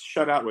goes 6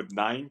 shutout with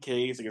 9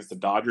 Ks against the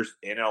Dodgers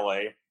in LA,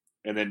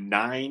 and then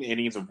 9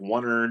 innings of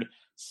 1 earned,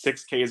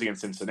 6 Ks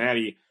against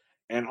Cincinnati.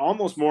 And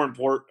almost more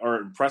important or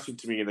impressive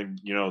to me than,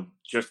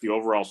 just the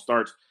overall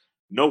starts,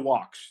 no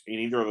walks in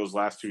either of those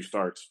last 2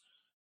 starts.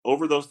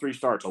 Over those 3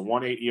 starts, a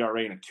 1.8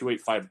 ERA and a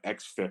 2.85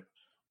 xFIP.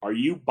 Are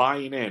you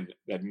buying in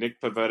that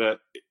Nick Pivetta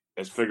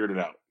has figured it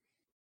out?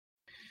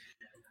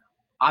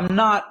 I'm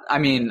not,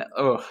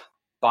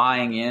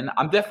 buying in.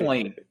 I'm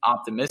definitely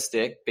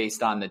optimistic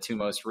based on the 2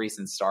 most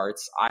recent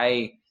starts.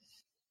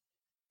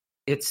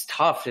 It's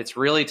tough. It's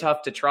really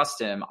tough to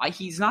trust him.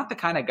 He's not the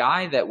kind of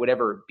guy that would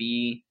ever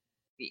be.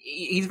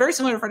 He's very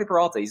similar to Freddie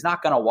Peralta. He's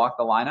not going to walk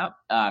the lineup.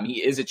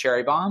 He is a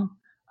cherry bomb.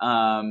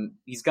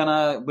 He's going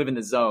to live in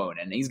the zone,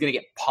 and he's going to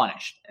get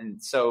punished.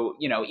 And so,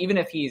 even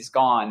if he's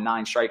gone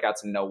 9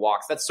 strikeouts and no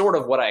walks, that's sort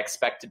of what I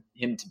expected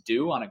him to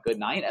do on a good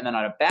night. And then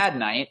on a bad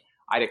night,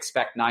 I'd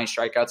expect 9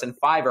 strikeouts and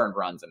 5 earned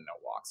runs and no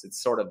walks.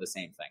 It's sort of the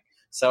same thing.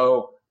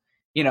 So,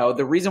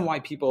 the reason why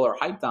people are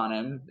hyped on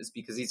him is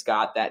because he's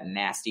got that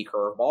nasty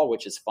curveball,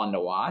 which is fun to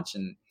watch.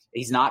 And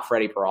he's not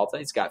Freddie Peralta.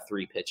 He's got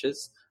 3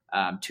 pitches,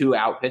 2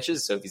 out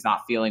pitches. So if he's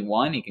not feeling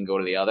one, he can go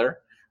to the other.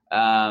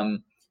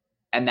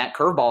 And that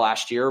curveball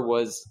last year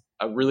was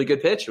a really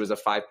good pitch. It was a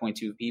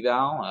 5.2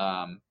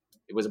 p-val.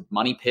 It was a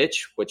money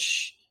pitch,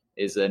 which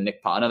is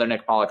another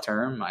Nick Pollock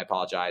term. I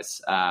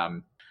apologize.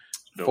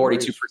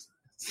 42%,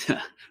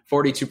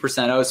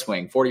 42% O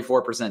swing,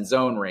 44%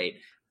 zone rate,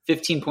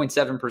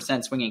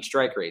 15.7% swinging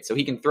strike rate. So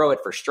he can throw it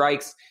for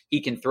strikes. He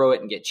can throw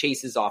it and get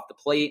chases off the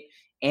plate,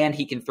 and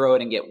he can throw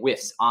it and get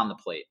whiffs on the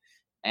plate.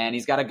 And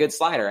he's got a good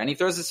slider, and he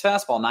throws his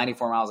fastball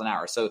 94 miles an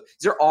hour. So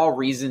these are all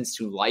reasons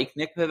to like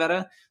Nick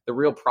Pivetta. The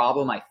real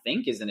problem, I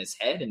think, is in his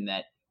head, in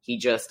that he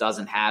just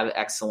doesn't have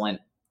excellent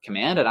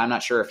command, and I'm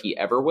not sure if he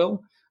ever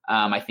will.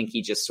 I think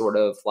he just sort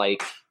of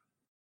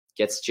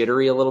gets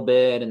jittery a little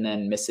bit and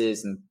then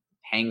misses and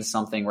hangs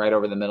something right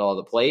over the middle of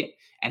the plate.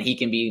 And he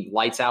can be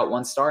lights out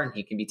one start, and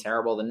he can be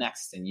terrible the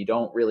next, and you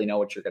don't really know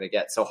what you're going to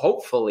get. So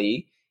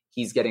hopefully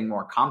he's getting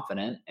more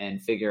confident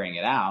and figuring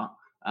it out.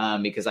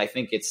 Because I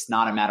think it's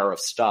not a matter of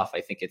stuff.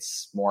 I think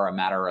it's more a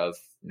matter of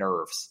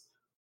nerves.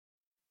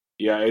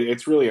 Yeah,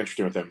 it's really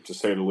interesting with him, to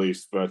say the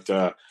least. But,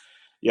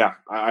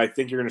 I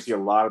think you're going to see a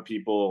lot of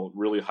people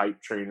really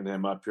hype training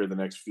him up here the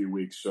next few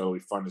weeks. So it'll be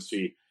fun to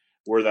see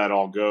where that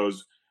all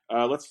goes.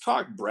 Let's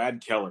talk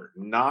Brad Keller.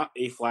 Not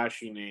a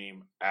flashy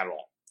name at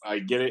all. I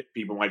get it.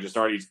 People might just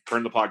already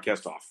turn the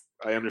podcast off.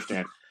 I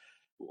understand.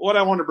 What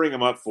I want to bring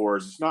him up for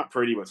is, it's not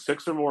pretty, but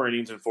 6 or more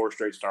innings in 4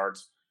 straight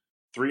starts.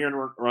 3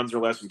 runs or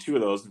less in 2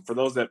 of those. And for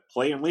those that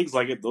play in leagues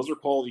like it, those are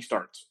quality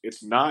starts.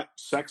 It's not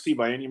sexy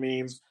by any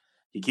means.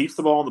 He keeps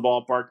the ball in the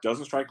ballpark,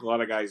 doesn't strike a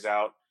lot of guys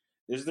out.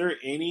 Is there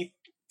any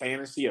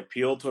fantasy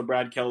appeal to a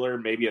Brad Keller,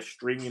 maybe a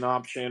streaming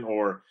option,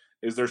 or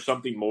is there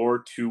something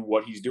more to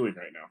what he's doing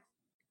right now?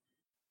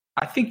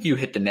 I think you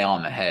hit the nail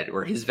on the head,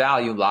 where his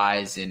value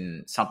lies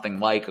in something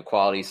like a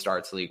quality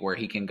starts league where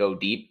he can go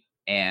deep,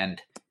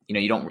 and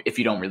if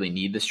you don't really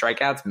need the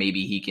strikeouts,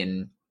 maybe he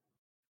can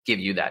give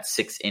you that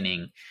 6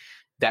 inning,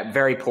 that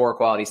very poor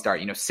quality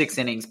start, 6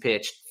 innings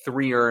pitched,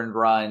 3 earned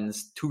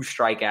runs, 2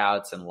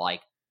 strikeouts, and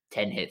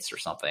 10 hits or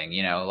something,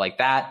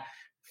 that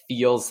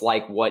feels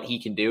like what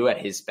he can do at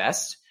his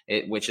best,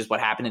 which is what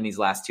happened in these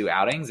last 2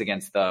 outings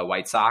against the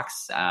White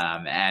Sox,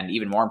 and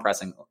even more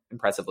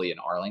impressively in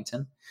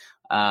Arlington.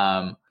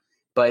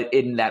 But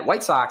in that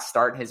White Sox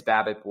start, his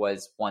BABIP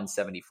was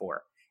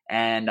 174.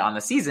 And on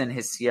the season,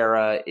 his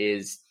SIERA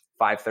is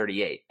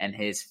 538, and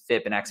his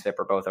FIP and xFIP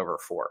are both over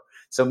 4.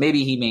 So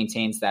maybe he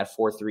maintains that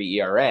 4.3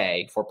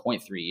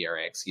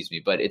 ERA,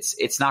 but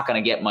it's not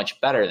going to get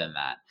much better than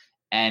that.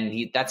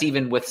 And that's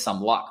even with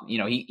some luck.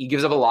 He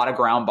gives up a lot of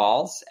ground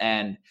balls,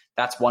 and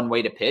that's one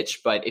way to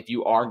pitch. But if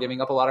you are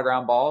giving up a lot of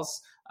ground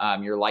balls,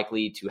 you're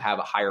likely to have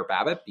a higher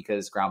BABIP,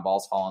 because ground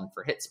balls fall in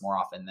for hits more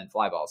often than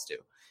fly balls do.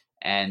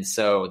 And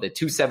so the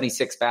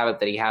 276 BABIP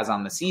that he has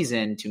on the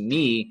season, to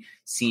me,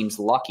 seems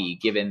lucky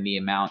given the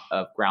amount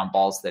of ground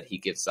balls that he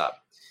gives up.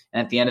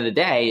 And at the end of the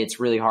day, it's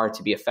really hard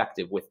to be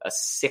effective with a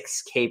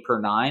 6K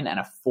per 9 and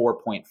a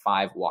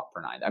 4.5 walk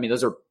per 9. I mean,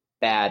 those are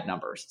bad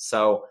numbers.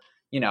 So,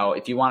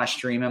 if you want to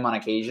stream him on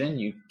occasion,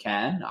 you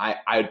can.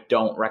 I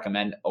don't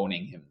recommend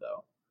owning him,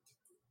 though.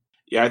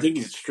 Yeah, I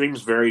think streaming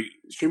is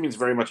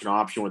very much an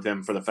option with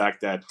him, for the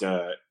fact that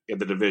in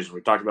the division,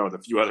 we talked about with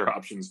a few other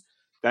options,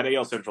 that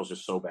AL Central is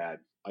just so bad.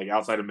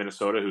 Outside of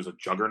Minnesota, who's a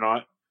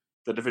juggernaut,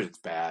 the division's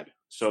bad.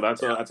 So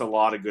that's a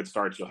lot of good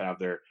starts you'll have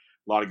there,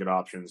 a lot of good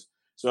options.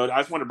 So I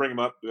just want to bring him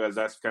up, because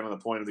that's kind of the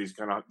point of these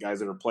kind of guys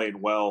that are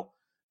playing well.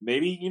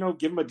 Maybe,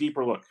 give him a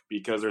deeper look,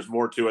 because there's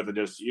more to it than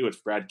just it's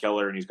Brad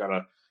Keller, and he's got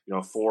a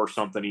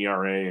 4-something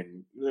ERA,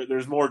 and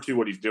there's more to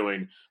what he's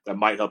doing that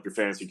might help your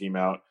fantasy team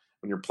out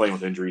when you're playing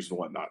with injuries and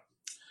whatnot.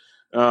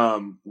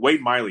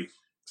 Wade Miley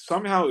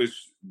somehow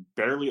is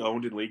barely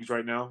owned in leagues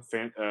right now.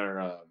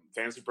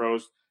 Fantasy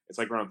Pros, it's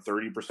around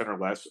 30% or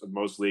less of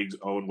most leagues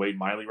own Wade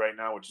Miley right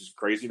now, which is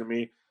crazy to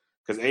me,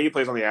 because he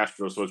plays on the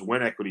Astros, so his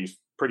win equity is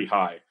pretty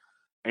high.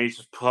 And he's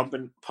just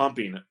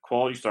pumping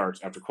quality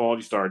starts after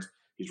quality starts.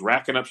 He's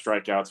racking up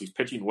strikeouts. He's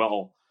pitching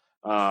well.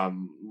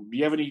 Do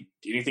you have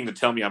anything to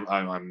tell me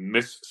I'm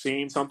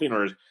missing something,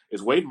 or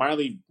is Wade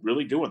Miley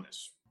really doing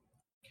this?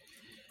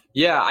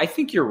 Yeah, I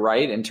think you're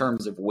right in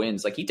terms of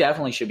wins. Like, he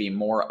definitely should be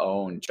more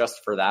owned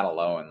just for that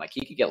alone. Like,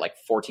 he could get like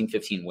 14,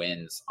 15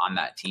 wins on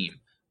that team.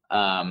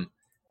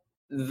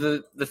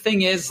 The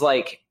thing is,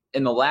 like,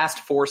 in the last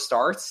 4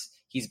 starts,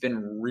 he's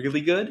been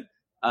really good.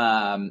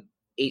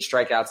 8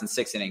 strikeouts and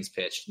 6 innings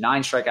pitched,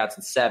 9 strikeouts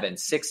and 7,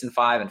 6 and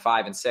 5, and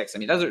 5 and 6. I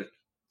mean,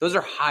 those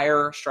are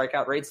higher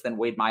strikeout rates than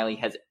Wade Miley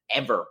has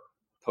ever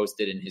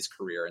posted in his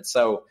career. And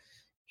so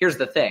here's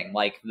the thing,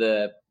 like,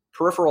 the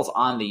peripherals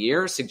on the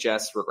year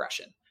suggest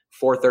regression.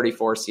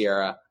 434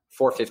 SIERA,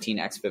 415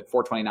 xFIP,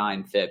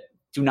 429 FIP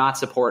do not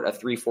support a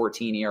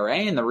 314 ERA.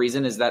 And the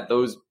reason is that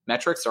those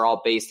metrics are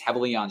all based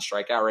heavily on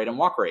strikeout rate and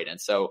walk rate.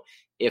 And so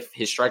if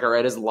his strikeout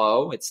rate is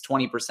low, it's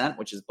 20%,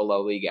 which is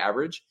below league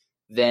average,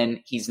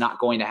 then he's not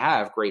going to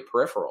have great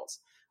peripherals.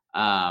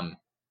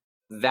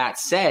 That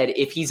said,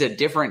 if he's a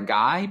different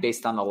guy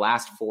based on the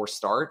last 4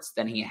 starts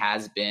than he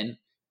has been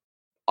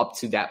up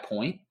to that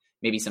point,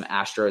 maybe some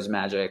Astros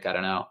magic, I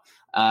don't know,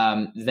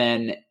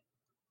 then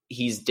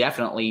he's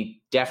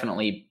definitely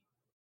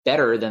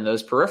better than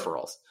those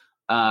peripherals.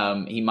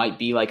 He might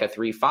be like a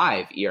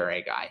 3.5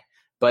 ERA guy.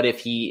 But if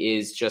he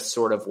is just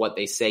sort of what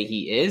they say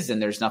he is,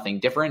 and there's nothing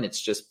different,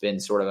 it's just been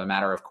sort of a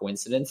matter of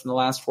coincidence in the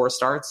last 4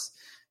 starts,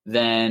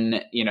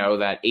 then, you know,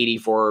 that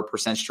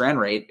 84% strand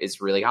rate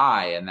is really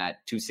high and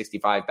that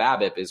 265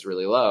 BABIP is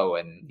really low,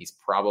 and he's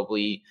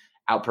probably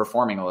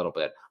outperforming a little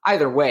bit.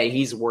 Either way,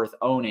 he's worth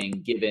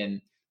owning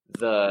given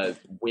the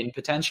win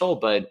potential,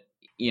 but,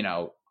 you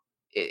know,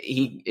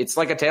 it's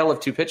like a tale of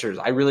 2 pitchers.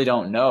 I really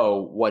don't know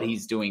what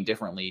he's doing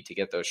differently to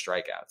get those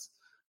strikeouts.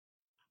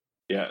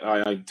 Yeah,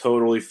 I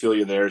totally feel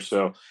you there.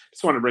 So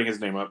just want to bring his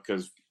name up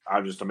because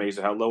I'm just amazed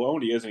at how low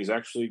owned he is, and he's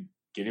actually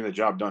getting the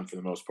job done for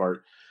the most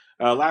part.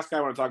 Last guy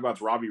I want to talk about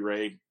is Robbie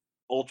Ray.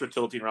 Ultra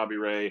tilting Robbie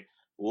Ray.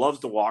 Loves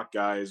to walk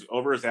guys.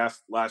 Over his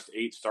last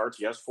 8 starts,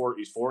 he's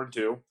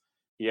 4-2.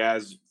 He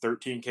has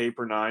 13 K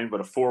per 9,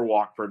 but a 4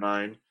 walk per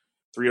 9.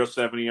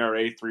 307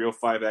 ERA,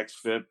 305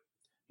 xFIP.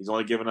 He's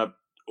only given up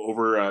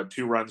over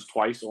 2 runs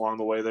twice along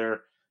the way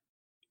there.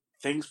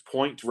 Things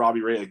point to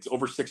Robbie Ray, like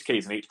over 6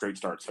 Ks in 8 straight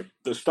starts. Like,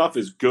 the stuff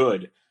is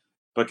good,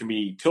 but can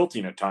be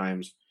tilting at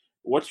times.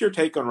 What's your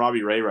take on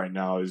Robbie Ray right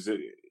now? Is it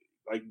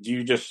like, do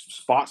you just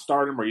spot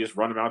start him, or you just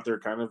run him out there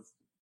kind of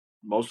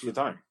most of the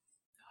time?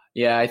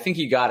 Yeah, I think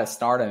you got to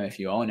start him if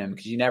you own him,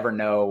 because you never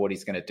know what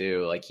he's going to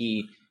do. Like,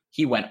 he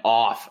went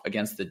off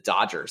against the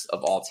Dodgers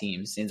of all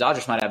teams. And the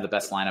Dodgers might have the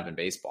best lineup in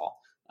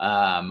baseball,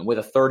 with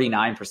a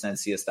 39%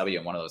 CSW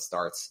in one of those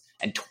starts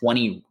and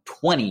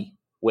 20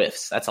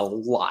 whiffs. That's a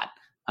lot.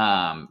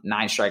 9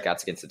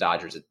 strikeouts against the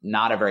Dodgers.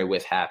 Not a very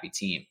whiff-happy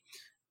team.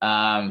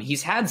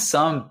 He's had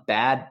some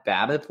bad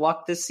BABIP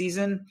luck this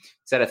season.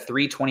 He's at a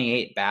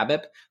 328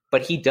 BABIP,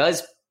 but he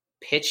does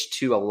pitch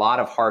to a lot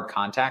of hard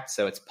contact,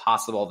 so it's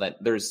possible that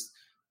there's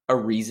a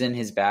reason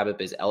his BABIP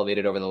is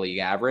elevated over the league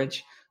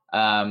average.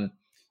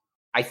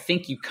 I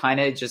think you kind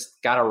of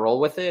just got to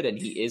roll with it, and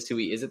he is who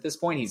he is at this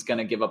point. He's going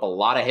to give up a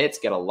lot of hits,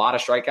 get a lot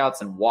of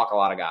strikeouts, and walk a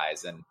lot of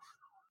guys, and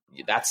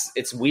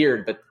it's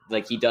weird, but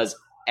like, he does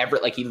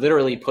he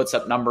literally puts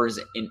up numbers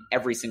in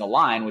every single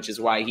line, which is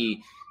why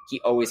he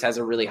always has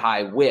a really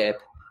high whip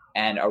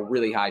and a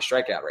really high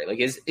strikeout rate. Like,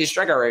 his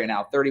strikeout rate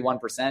now,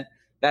 31%,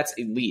 that's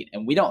elite.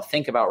 And we don't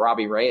think about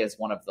Robbie Ray as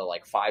one of the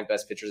like 5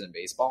 best pitchers in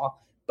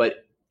baseball,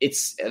 but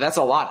that's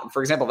a lot.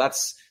 For example,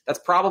 that's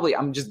probably,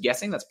 I'm just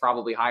guessing, that's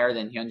probably higher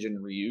than Hyunjin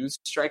Ryu's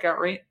strikeout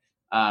rate,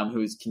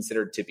 who's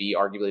considered to be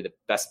arguably the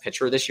best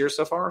pitcher this year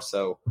so far.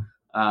 So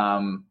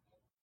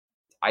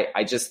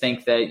I just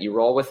think that you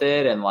roll with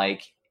it, and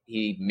like,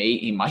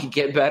 he might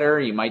get better.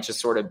 He might just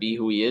sort of be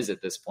who he is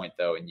at this point,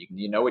 though, and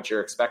you know what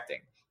you're expecting.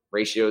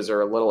 Ratios are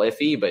a little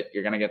iffy, but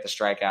you're going to get the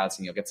strikeouts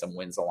and you'll get some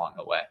wins along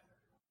the way.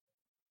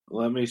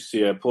 Let me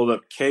see. I pulled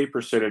up K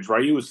percentage.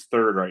 Ryu is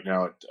 3rd right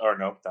now. Or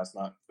no, that's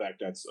not. In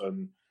fact, that's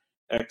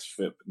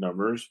xFIP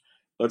numbers.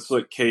 Let's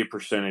look K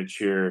percentage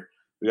here.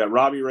 We got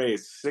Robbie Ray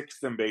is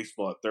 6th in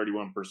baseball at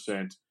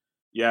 31%.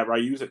 Yeah,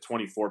 Ryu's at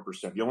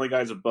 24%. The only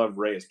guys above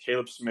Ray is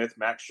Caleb Smith,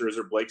 Max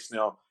Scherzer, Blake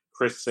Snell,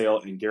 Chris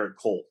Sale, and Garrett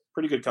Cole.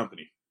 Pretty good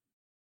company.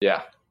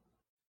 Yeah.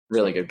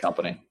 Really good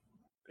company.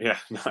 Yeah,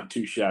 not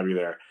too shabby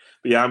there.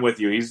 But yeah, I'm with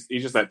you. He's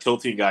just that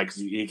tilting guy, because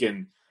he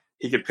can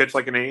pitch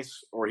like an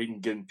ace, or he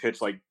can pitch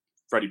like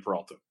Freddie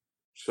Peralta.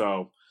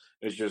 So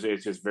it's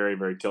just very,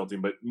 very tilting,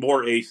 but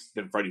more ace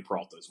than Freddie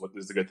Peralta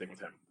is the good thing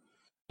with him.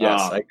 Yes,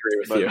 I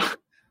agree with you.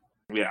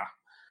 Yeah.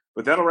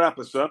 But that'll wrap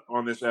us up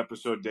on this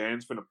episode, Dan.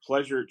 It's been a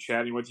pleasure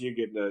chatting with you,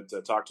 getting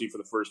to talk to you for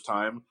the first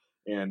time,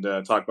 and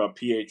talk about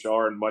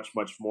PHR and much,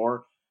 much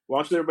more. Why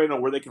don't you let everybody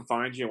know where they can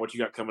find you and what you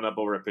got coming up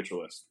over at Pitcher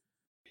List?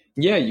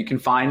 Yeah, you can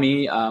find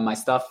me. My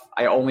stuff,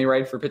 I only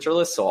write for Pitcher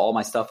List, so all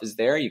my stuff is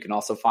there. You can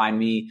also find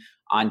me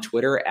on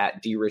Twitter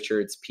at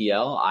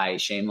DRichardsPL. I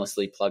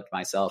shamelessly plugged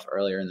myself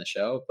earlier in the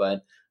show,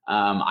 but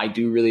I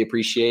do really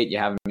appreciate you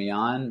having me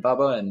on,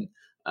 Bubba,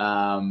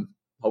 and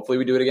hopefully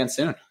we do it again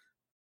soon.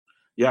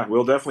 Yeah,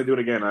 we'll definitely do it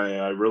again.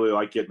 I really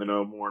like getting to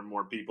know more and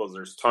more people.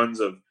 There's tons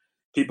of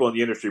people in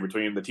the industry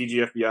between the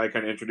TGFBI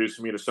kind of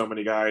introducing me to so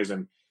many guys,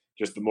 and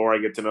just the more I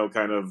get to know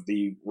kind of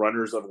the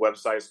runners of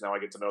websites, now I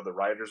get to know the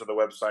writers of the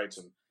websites,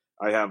 and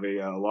I have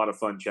a lot of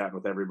fun chatting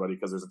with everybody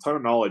because there's a ton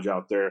of knowledge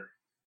out there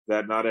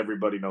that not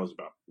everybody knows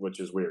about, which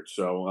is weird.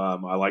 So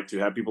I like to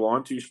have people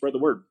on to spread the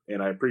word,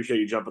 and I appreciate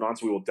you jumping on.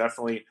 So we will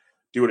definitely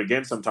do it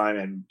again sometime.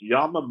 And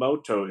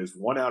Yamamoto is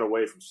 1 out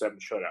away from 7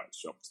 shutouts,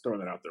 so just throwing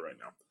that out there right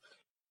now.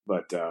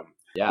 But Dan,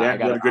 you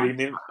have a good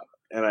evening,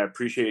 and I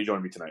appreciate you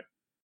joining me tonight.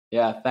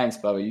 Yeah, thanks,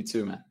 Bubba. You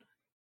too, man.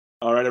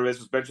 All right, everybody. This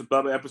was Bench with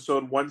Bubba,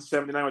 episode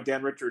 179 with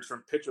Dan Richards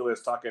from Pitcher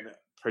List, talking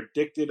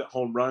predicted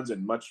home runs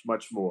and much,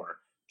 much more.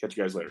 Catch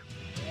you guys later.